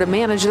emergency or to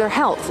manage their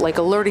health, like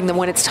alerting them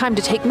when it's time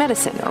to take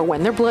medicine or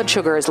when their blood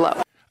sugar is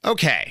low.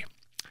 Okay.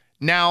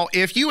 Now,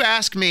 if you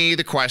ask me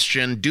the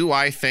question, do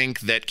I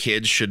think that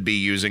kids should be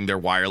using their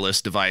wireless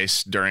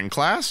device during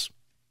class?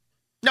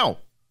 No,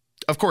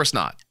 of course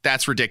not.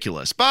 That's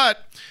ridiculous. But,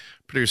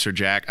 producer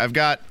Jack, I've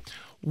got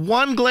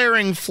one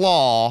glaring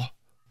flaw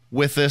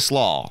with this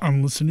law.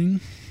 I'm listening.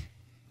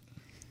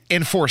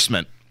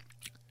 Enforcement.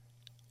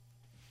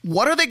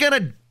 What are they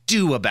going to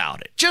do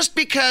about it? Just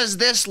because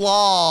this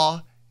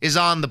law is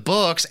on the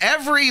books,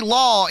 every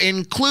law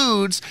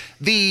includes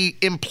the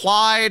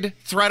implied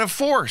threat of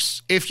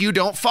force if you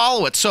don't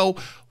follow it. So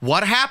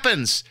what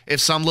happens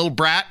if some little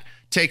brat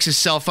takes his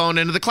cell phone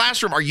into the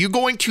classroom? Are you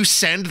going to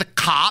send the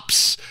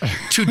cops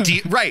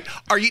to right?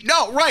 Are you?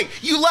 No, right.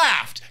 You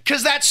laughed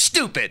because that's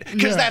stupid.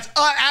 Because that's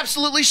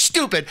absolutely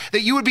stupid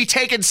that you would be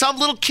taking some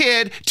little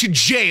kid to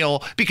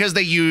jail because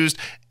they used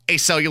a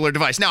cellular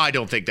device. Now, I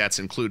don't think that's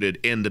included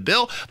in the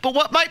bill, but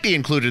what might be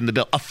included in the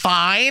bill? A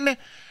fine?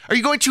 Are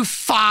you going to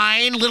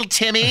fine little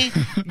Timmy,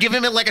 give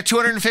him like a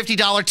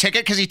 $250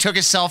 ticket because he took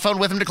his cell phone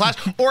with him to class?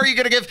 Or are you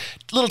going to give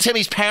little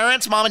Timmy's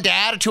parents, mom and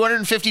dad, a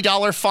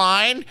 $250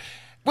 fine?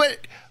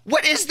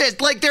 What is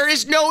this? Like, there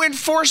is no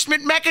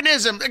enforcement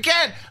mechanism.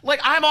 Again, like,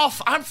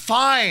 I'm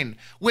fine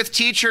with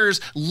teachers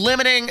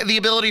limiting the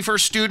ability for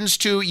students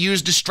to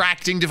use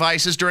distracting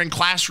devices during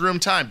classroom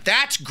time.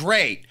 That's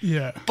great.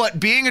 Yeah. But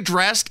being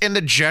addressed in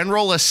the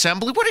General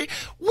Assembly,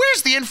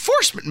 where's the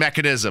enforcement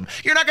mechanism?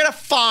 You're not going to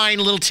fine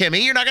little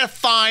Timmy. You're not going to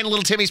fine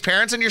little Timmy's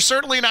parents, and you're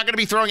certainly not going to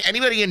be throwing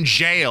anybody in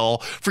jail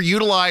for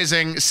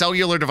utilizing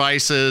cellular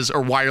devices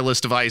or wireless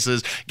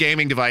devices,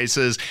 gaming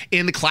devices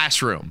in the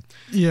classroom.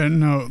 Yeah,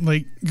 no,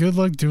 like, good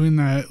luck doing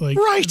that, like,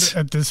 right.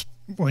 At this,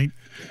 like,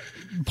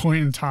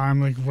 point in time,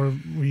 like, where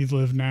we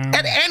live now.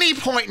 At any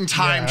point in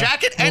time,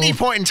 Jack, at any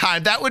point in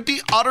time, that would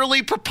be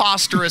utterly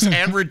preposterous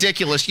and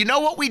ridiculous. You know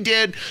what we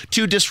did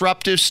to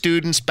disruptive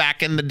students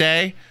back in the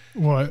day?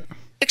 What?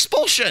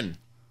 Expulsion.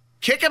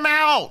 Kick them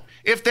out.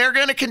 If they're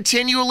going to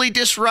continually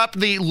disrupt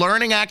the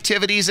learning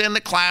activities in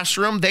the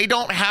classroom, they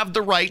don't have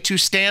the right to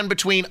stand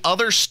between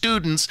other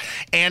students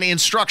and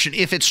instruction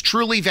if it's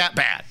truly that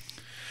bad.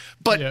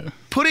 But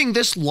putting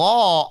this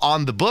law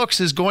on the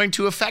books is going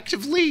to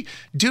effectively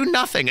do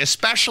nothing,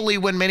 especially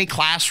when many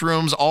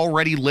classrooms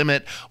already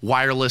limit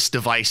wireless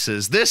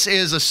devices. This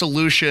is a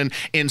solution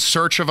in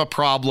search of a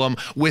problem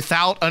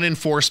without an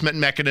enforcement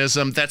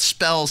mechanism that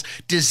spells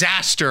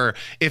disaster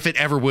if it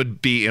ever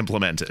would be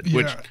implemented.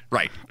 Yeah.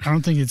 Right. I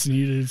don't think it's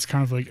needed. It's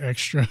kind of like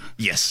extra.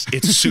 Yes,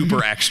 it's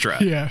super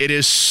extra. Yeah. It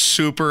is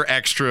super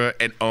extra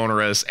and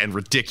onerous and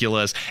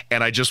ridiculous.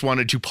 And I just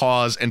wanted to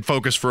pause and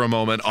focus for a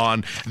moment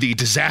on the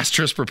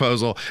disastrous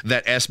proposal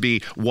that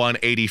SB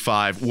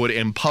 185 would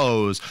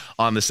impose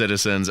on the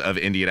citizens of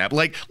Indianapolis.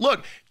 Like,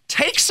 look,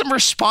 take some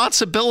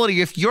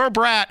responsibility. If your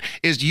brat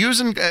is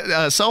using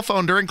a cell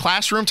phone during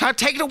classroom time,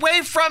 take it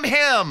away from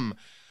him.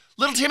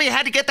 Little Timmy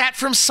had to get that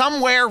from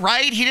somewhere,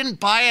 right? He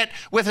didn't buy it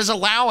with his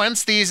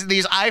allowance. These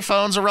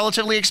iPhones are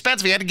relatively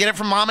expensive. He had to get it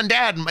from mom and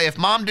dad. If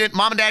mom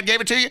and dad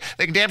gave it to you,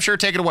 they can damn sure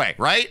take it away,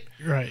 right?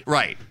 Right.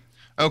 Right.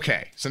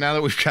 Okay, so now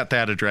that we've got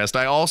that addressed,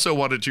 I also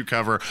wanted to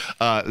cover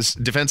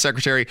Defense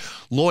Secretary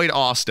Lloyd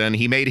Austin.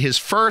 He made his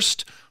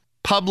first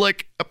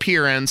public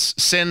appearance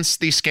since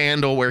the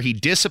scandal where he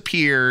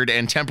disappeared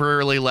and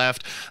temporarily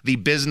left the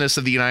business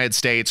of the United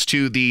States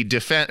to the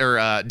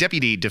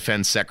Deputy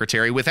Defense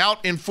Secretary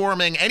without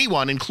informing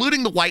anyone,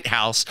 including the White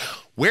House,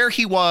 where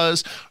he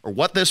was or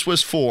what this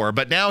was for,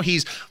 but now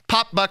he's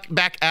popped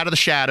back out of the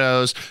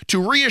shadows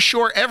to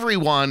reassure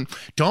everyone,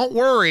 don't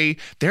worry,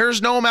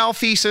 there's no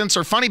malfeasance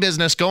or funny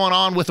business going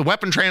on with the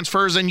weapon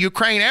transfers in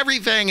Ukraine.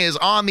 Everything is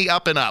on the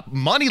up and up.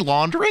 Money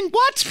laundering?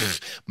 What?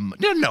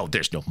 No,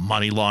 there's no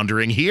money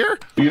laundering here.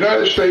 The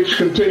United States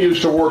continues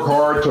to work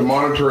hard to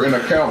monitor and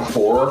account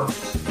for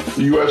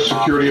U.S.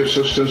 security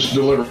assistance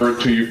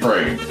delivered to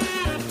Ukraine.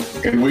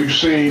 And we've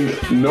seen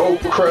no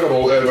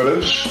credible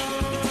evidence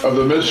of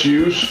the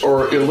misuse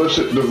or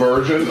illicit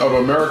diversion of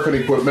American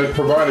equipment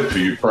provided to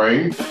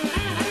Ukraine.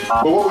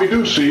 But what we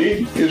do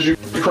see is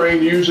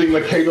Ukraine using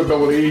the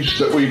capabilities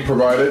that we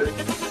provided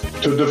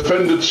to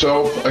defend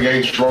itself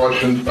against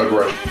Russian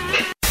aggression.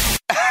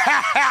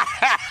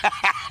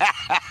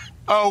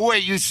 Oh,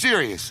 wait, you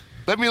serious?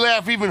 Let me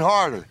laugh even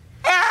harder.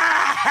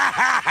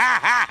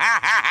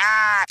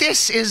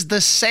 This is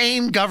the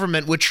same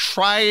government which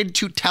tried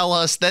to tell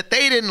us that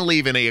they didn't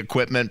leave any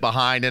equipment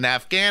behind in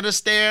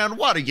Afghanistan.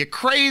 What, are you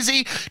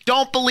crazy?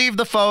 Don't believe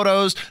the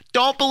photos.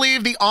 Don't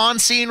believe the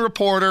on-scene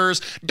reporters.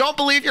 Don't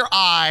believe your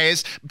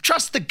eyes.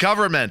 Trust the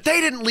government.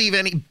 They didn't leave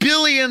any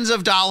billions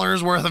of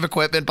dollars worth of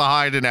equipment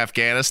behind in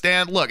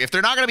Afghanistan. Look, if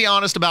they're not going to be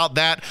honest about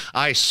that,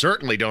 I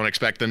certainly don't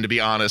expect them to be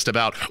honest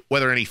about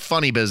whether any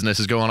funny business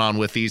is going on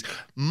with these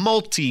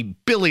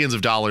multi-billions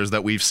of dollars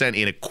that we've sent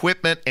in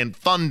equipment and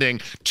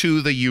funding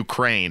to the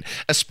Ukraine,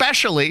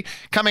 especially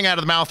coming out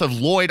of the mouth of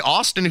Lloyd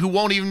Austin, who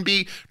won't even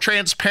be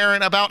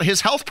transparent about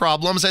his health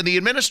problems, and the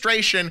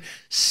administration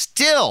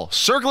still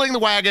circling the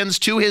wagons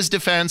to his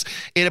defense.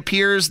 It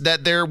appears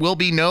that there will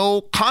be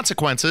no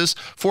consequences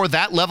for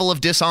that level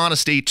of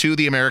dishonesty to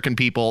the American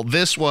people.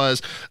 This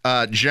was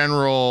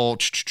General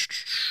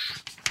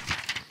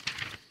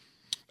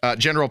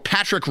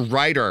Patrick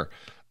Ryder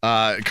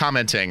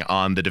commenting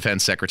on the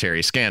defense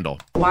secretary scandal.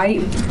 Why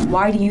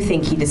do you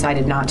think he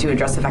decided not to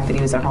address the fact that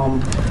he was at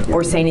home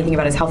or say anything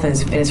about his health in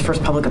his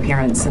first public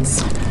appearance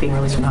since being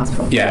released from the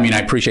hospital? Yeah, I mean, I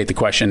appreciate the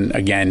question.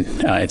 Again,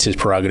 it's his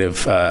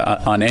prerogative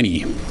on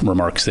any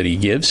remarks that he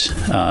gives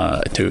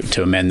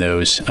to amend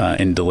those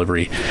in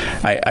delivery.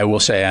 I will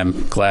say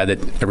I'm glad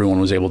that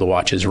everyone was able to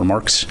watch his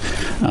remarks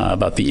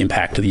about the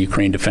impact of the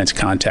Ukraine Defense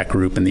Contact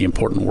Group and the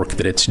important work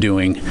that it's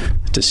doing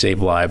to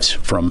save lives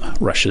from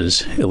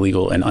Russia's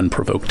illegal and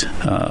unprovoked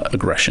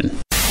aggression.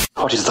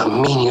 What is the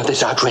meaning of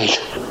this outrage?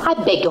 I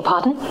beg your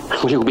pardon?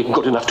 Will you be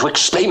good enough to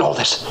explain all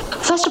this?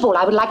 First of all,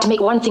 I would like to make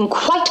one thing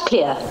quite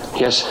clear.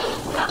 Yes?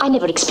 I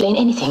never explain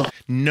anything.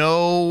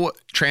 No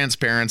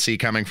transparency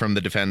coming from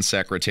the defense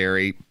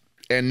secretary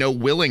and no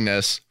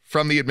willingness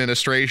from the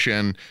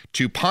administration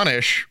to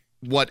punish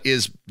what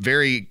is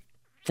very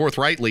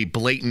forthrightly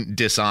blatant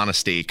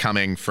dishonesty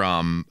coming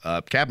from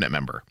a cabinet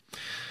member.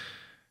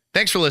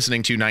 Thanks for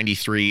listening to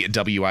 93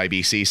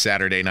 WIBC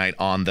Saturday Night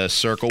on the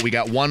Circle. We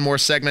got one more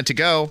segment to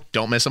go.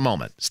 Don't miss a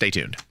moment. Stay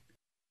tuned.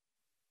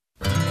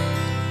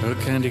 A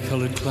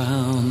candy-colored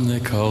clown they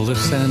call the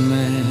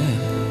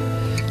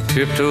Sandman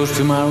tiptoes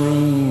to my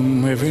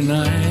room every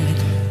night.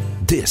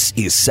 This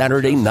is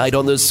Saturday Night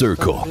on the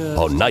Circle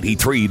on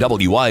 93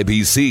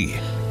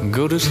 WIBC.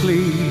 Go to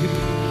sleep,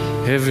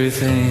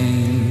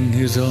 everything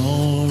is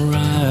all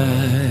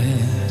right.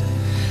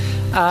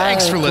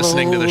 Thanks for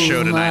listening to the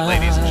show tonight,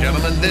 ladies and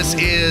gentlemen. This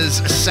is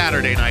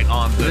Saturday Night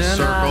on the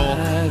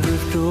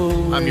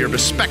Circle. I'm your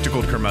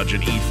bespectacled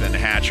curmudgeon, Ethan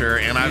Hatcher,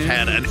 and I've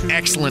had an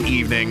excellent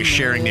evening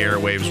sharing the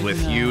airwaves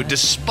with you,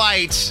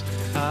 despite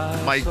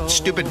my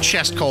stupid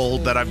chest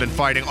cold that I've been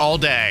fighting all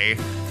day.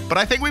 But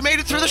I think we made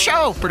it through the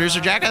show, Producer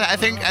Jack. I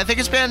think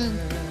it's been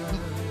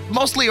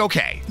mostly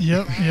okay.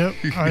 Yep.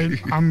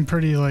 I'm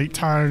pretty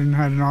tired and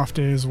had an off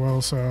day as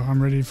well, so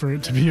I'm ready for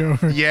it to be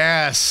over.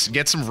 Yes,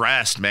 get some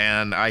rest,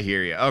 man. I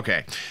hear you.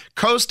 Okay.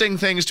 Coasting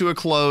things to a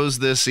close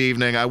this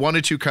evening, I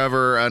wanted to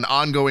cover an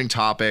ongoing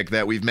topic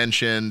that we've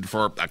mentioned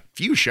for a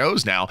few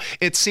shows now.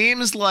 It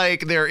seems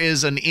like there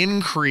is an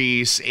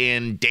increase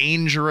in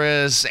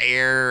dangerous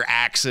air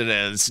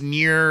accidents,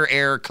 near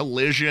air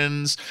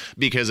collisions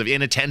because of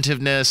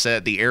inattentiveness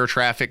at the air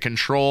traffic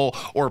control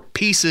or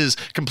pieces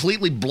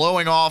completely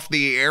blowing off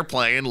the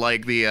airplane,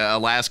 like the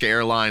Alaska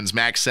Airlines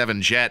MAX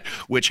 7 jet,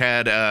 which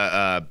had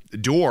a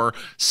door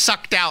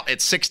sucked out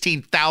at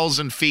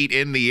 16,000 feet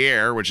in the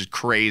air, which is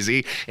crazy.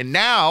 And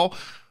now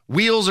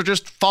wheels are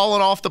just falling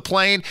off the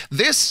plane.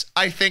 This,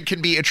 I think, can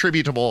be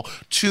attributable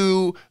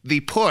to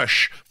the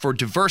push for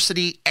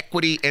diversity,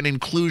 equity, and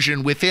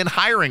inclusion within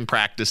hiring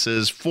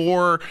practices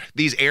for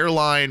these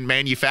airline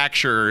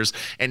manufacturers.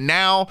 And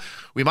now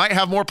we might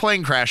have more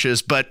plane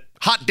crashes, but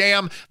hot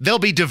damn, there'll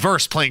be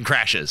diverse plane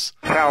crashes.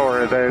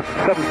 Tower, the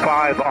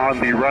 75 on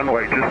the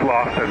runway just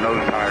lost their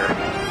nose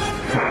tire.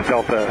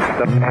 Delta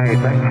 78,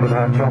 thanks for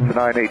that. Delta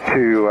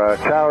 982.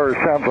 Tower,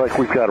 sounds like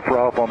we've got a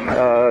problem.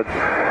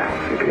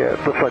 It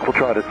looks like we'll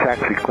try to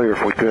taxi clear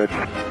if we could.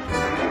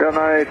 Delta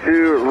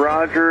 982,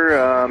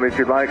 roger. If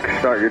you'd like,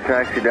 start your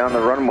taxi down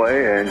the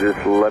runway and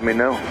just let me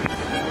know.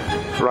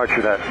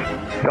 Roger that.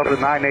 Delta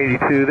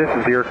 982, this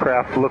is the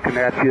aircraft looking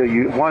at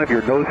you. One of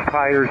your nose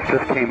tires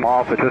just came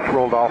off. It just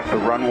rolled off the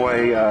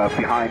runway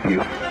behind you.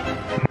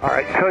 All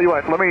right, tell you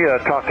what, let me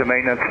talk to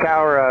maintenance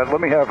tower. I'm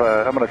going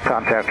to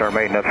contact our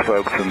maintenance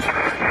folks and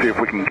see if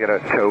we can get a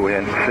tow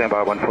in. Stand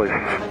by one, please.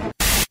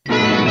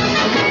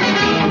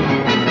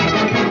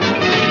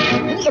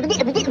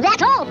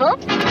 That's all,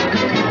 folks.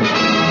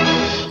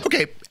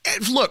 Okay,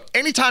 look,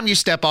 anytime you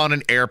step on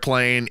an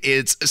airplane,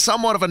 it's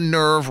somewhat of a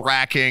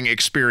nerve-wracking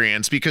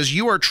experience because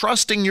you are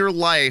trusting your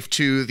life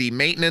to the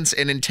maintenance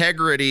and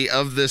integrity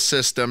of this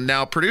system.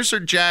 Now, Producer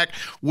Jack,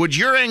 would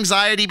your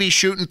anxiety be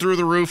shooting through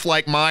the roof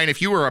like mine if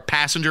you were a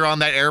passenger on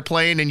that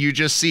airplane and you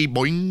just see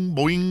boing,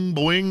 boing,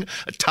 boing,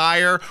 a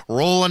tire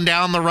rolling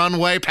down the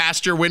runway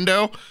past your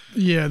window?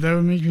 Yeah, that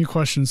would make me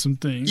question some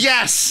things.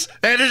 Yes,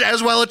 and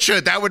as well it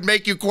should. That would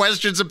make you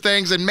question some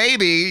things and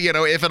maybe,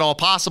 if at all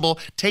possible,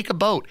 take a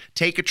boat,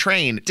 take a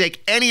train,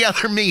 take any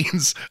other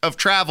means of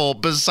travel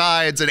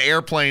besides an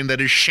airplane that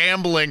is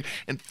shambling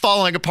and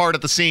falling apart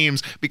at the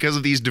seams because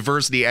of these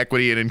diversity,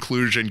 equity, and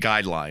inclusion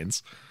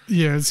guidelines.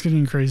 Yeah, it's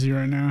getting crazy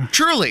right now.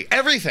 Truly,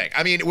 everything.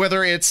 I mean,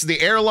 whether it's the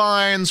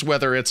airlines,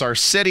 whether it's our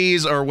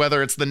cities, or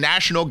whether it's the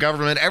national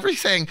government,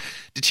 everything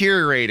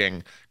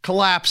deteriorating,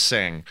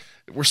 collapsing.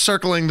 We're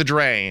circling the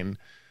drain.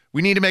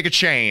 We need to make a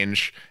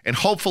change, and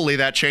hopefully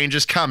that change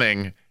is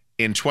coming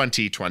in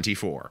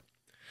 2024.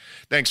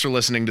 Thanks for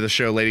listening to the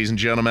show, ladies and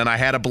gentlemen. I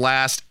had a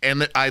blast,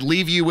 and I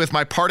leave you with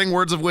my parting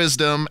words of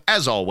wisdom,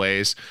 as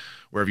always.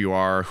 Wherever you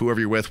are, whoever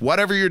you're with,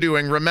 whatever you're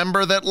doing,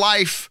 remember that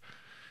life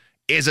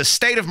is a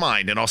state of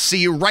mind, and I'll see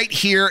you right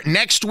here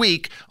next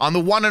week on the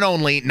one and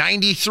only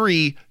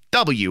 93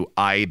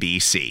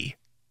 WIBC.